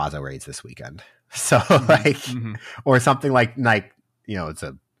 35 Rayquaza raids this weekend. So, or something like it's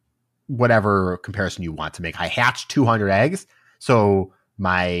a whatever comparison you want to make. I hatched 200 eggs, so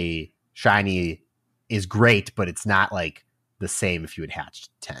my shiny is great, but it's not like the same if you had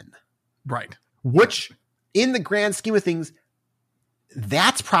hatched 10. Right. Which, in the grand scheme of things,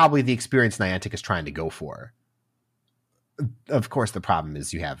 that's probably the experience Niantic is trying to go for. Of course, the problem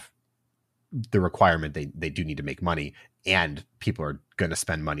is you have the requirement they do need to make money, and people are going to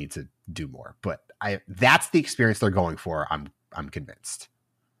spend money to do more. But that's the experience they're going for. I'm convinced.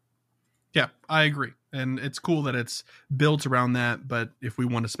 Yeah, I agree. And it's cool that it's built around that. But if we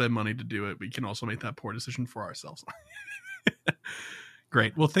want to spend money to do it, we can also make that poor decision for ourselves.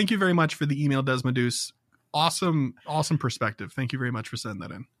 Great. Well, thank you very much for the email, Desmodeuce. Awesome perspective. Thank you very much for sending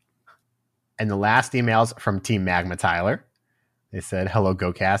that in. And the last email's from Team Magma Tyler. They said, hello,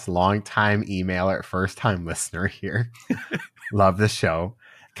 GoCast, long-time emailer, first-time listener here. Love the show.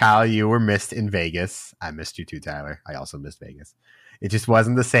 Kyle, you were missed in Vegas. I missed you too, Tyler. I also missed Vegas. It just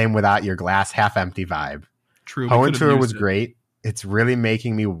wasn't the same without your glass half-empty vibe. True. Hoenn Tour was great. It's really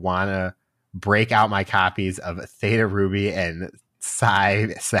making me want to break out my copies of Theta Ruby and Psy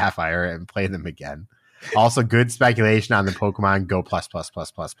Sapphire and play them again. Also, good speculation on the Pokemon Go plus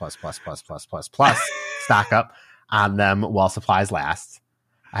stock up on them while supplies last.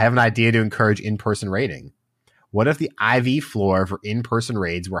 I have an idea to encourage in-person raiding. What if the IV floor for in-person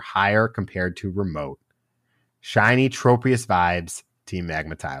raids were higher compared to remote? Shiny Tropius vibes, Team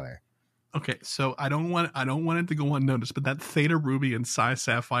Magma Tyler. Okay, so I don't want it to go unnoticed, but that Theta Ruby and Psi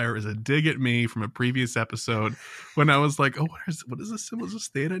Sapphire is a dig at me from a previous episode when I was like, "Oh, what is this symbol? Is this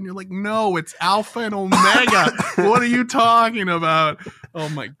Theta?" And you're like, "No, it's Alpha and Omega." What are you talking about? Oh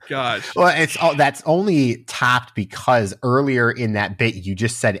my gosh! Well, that's only topped because earlier in that bit you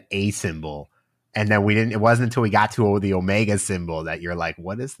just said a symbol, and then we didn't. It wasn't until we got to the Omega symbol that you're like,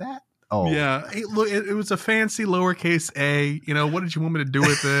 "What is that?" Oh, yeah. It was a fancy lowercase a. You know, what did you want me to do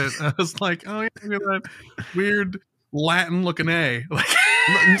with it? I was like, oh, yeah, look at that weird Latin looking a. Like,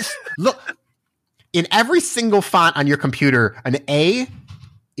 look, in every single font on your computer, an A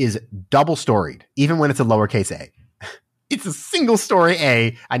is double storied, even when it's a lowercase a. It's a single story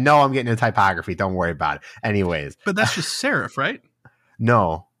A. I know I'm getting into typography. Don't worry about it. Anyways. But that's just serif, right?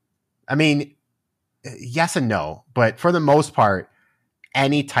 No. I mean, yes and no. But for the most part,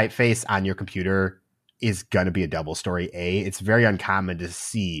 any typeface on your computer is going to be a double story A. It's very uncommon to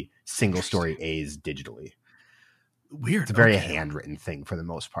see single story A's digitally. Weird. It's a very handwritten thing for the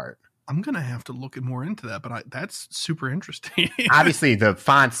most part. I'm going to have to look more into that, but that's super interesting. Obviously, the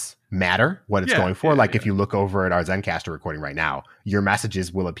fonts matter, what it's going for. If you look over at our Zencaster recording right now, your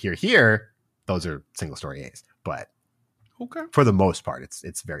messages will appear here. Those are single story A's. But okay, for the most part,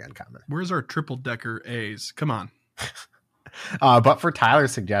 it's very uncommon. Where's our triple decker A's? Come on. But for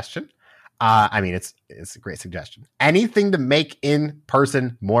Tyler's suggestion, it's a great suggestion. Anything to make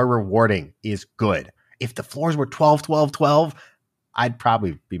in-person more rewarding is good. If the floors were 12, 12, 12, I'd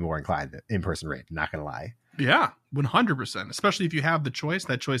probably be more inclined to in-person rate. Not going to lie. Yeah, 100%. Especially if you have the choice,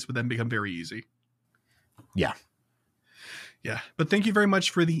 that choice would then become very easy. Yeah. Yeah. But thank you very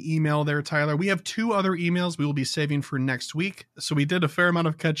much for the email there, Tyler. We have 2 other emails we will be saving for next week. So we did a fair amount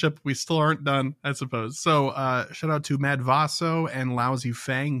of catch up. We still aren't done, I suppose. So shout out to Mad Vaso and Lousy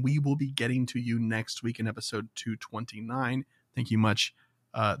Fang. We will be getting to you next week in episode 229. Thank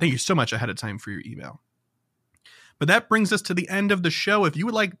you so much ahead of time for your email. But that brings us to the end of the show. If you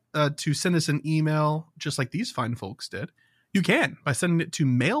would like to send us an email, just like these fine folks did, you can by sending it to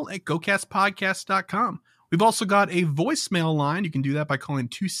mail@gocastpodcast.com. We've also got a voicemail line. You can do that by calling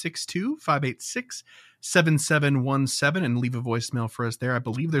 262-586-7717 and leave a voicemail for us there. I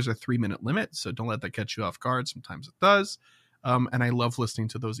believe there's a 3-minute limit, so don't let that catch you off guard. Sometimes it does. And I love listening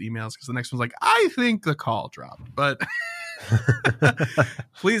to those emails because the next one's like, I think the call dropped. But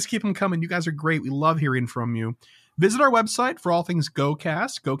please keep them coming. You guys are great. We love hearing from you. Visit our website for all things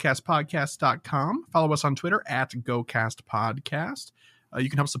GoCast, gocastpodcast.com. Follow us on Twitter @GoCastPodcast. You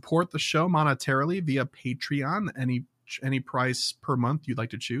can help support the show monetarily via Patreon, any price per month you'd like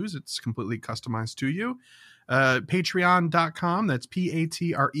to choose. It's completely customized to you. Patreon.com, that's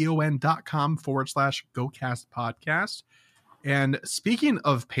patreon.com/GoCastPodcast. And speaking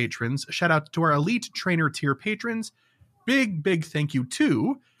of patrons, shout out to our Elite Trainer tier patrons. Big thank you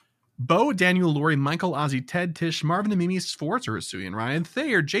to Bo, Daniel, Lori, Michael, Ozzy, Ted, Tish, Marvin, the Mimi, Sforza, Suyan, Ryan,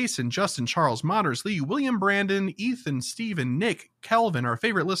 Thayer, Jason, Justin, Charles, Modders, Lee, William, Brandon, Ethan, Steven, Nick, Kelvin, our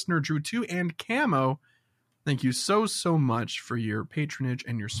favorite listener, Drew 2, and Camo. Thank you so much for your patronage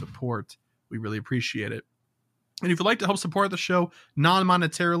and your support. We really appreciate it. And if you'd like to help support the show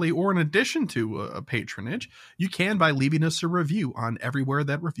non-monetarily or in addition to a patronage, you can by leaving us a review on everywhere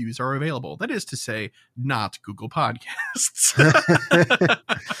that reviews are available. That is to say, not Google Podcasts.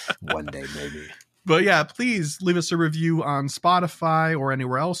 One day, maybe. But yeah, please leave us a review on Spotify or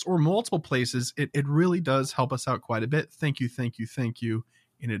anywhere else or multiple places. It really does help us out quite a bit. Thank you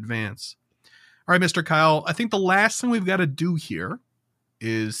in advance. All right, Mr. Kyle, I think the last thing we've got to do here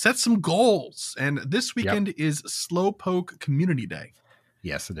is set some goals. And this weekend is Slowpoke Community Day.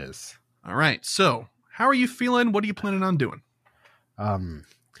 Yes, it is. All right. So how are you feeling? What are you planning on doing?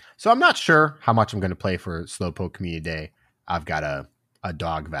 So I'm not sure how much I'm going to play for Slowpoke Community Day. I've got a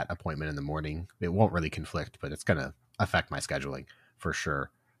dog vet appointment in the morning. It won't really conflict, but it's going to affect my scheduling for sure.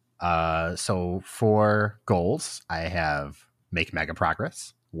 So for goals, I have make mega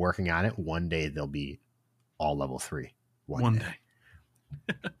progress, working on it. One day they'll be all level 3. One day.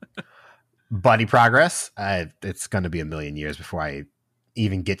 Buddy progress. It's going to be a million years before I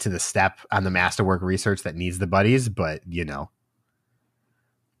even get to the step on the masterwork research that needs the buddies, but you know.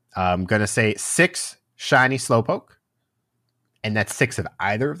 I'm going to say 6 shiny Slowpoke, and that's 6 of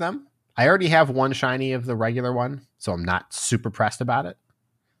either of them. I already have 1 shiny of the regular one, so I'm not super pressed about it.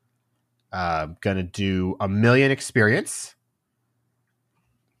 I'm going to do 1 million experience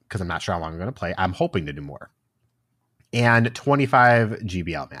because I'm not sure how long I'm going to play. I'm hoping to do more. And 25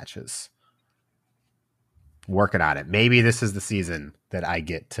 GBL matches. Working on it. Maybe this is the season that I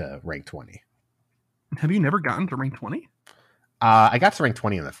get to rank 20. Have you never gotten to rank 20? I got to rank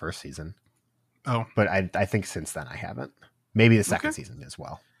 20 in the first season. Oh. But I think since then I haven't. Maybe the second season as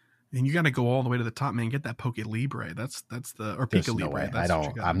well. And you got to go all the way to the top, man. Get that Poke Libre. That's the or There's Pika no Libre. way. That's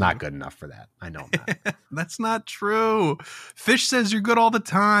I'm not good enough for that. I know I'm not. That's not true. Fish says you're good all the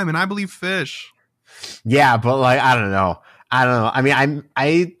time, and I believe Fish. Yeah, but like I don't know. I mean,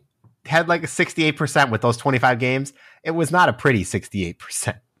 I had like a 68% with those 25 games. It was not a pretty 68%.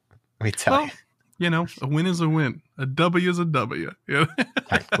 Let me tell you. You know, a win is a win. A W is a W. Yeah.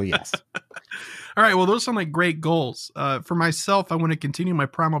 Technically, yes. All right. Well, those sound like great goals. For myself, I want to continue my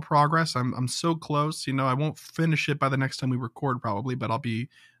primal progress. I'm so close. You know, I won't finish it by the next time we record probably, but I'll be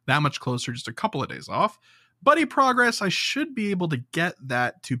that much closer, just a couple of days off. Buddy progress, I should be able to get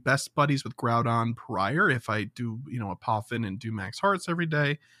that to best buddies with Groudon prior if I do, you know, a Poffin and do max hearts every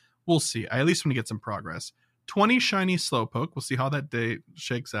day. We'll see. I at least want to get some progress. 20 shiny Slowpoke. We'll see how that day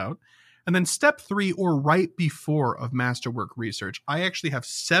shakes out. And then step 3 or right before of Masterwork Research. I actually have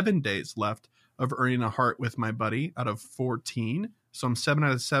 7 days left of earning a heart with my buddy out of 14. So I'm 7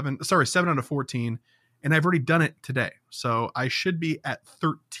 out of 14. And I've already done it today. So I should be at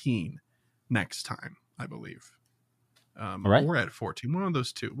 13 next time, I believe. All right. Or at 14. One of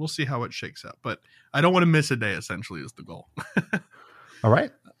those two. We'll see how it shakes out. But I don't want to miss a day, essentially, is the goal. All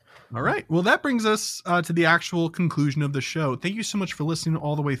right. All right. Well, that brings us to the actual conclusion of the show. Thank you so much for listening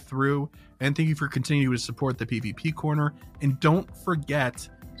all the way through. And thank you for continuing to support the PvP Corner. And don't forget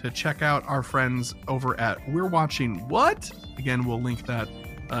to check out our friends over at We're Watching What? Again, we'll link that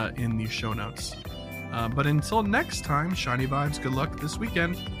in the show notes. But until next time, shiny vibes. Good luck this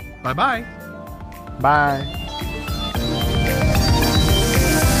weekend. Bye-bye. Bye.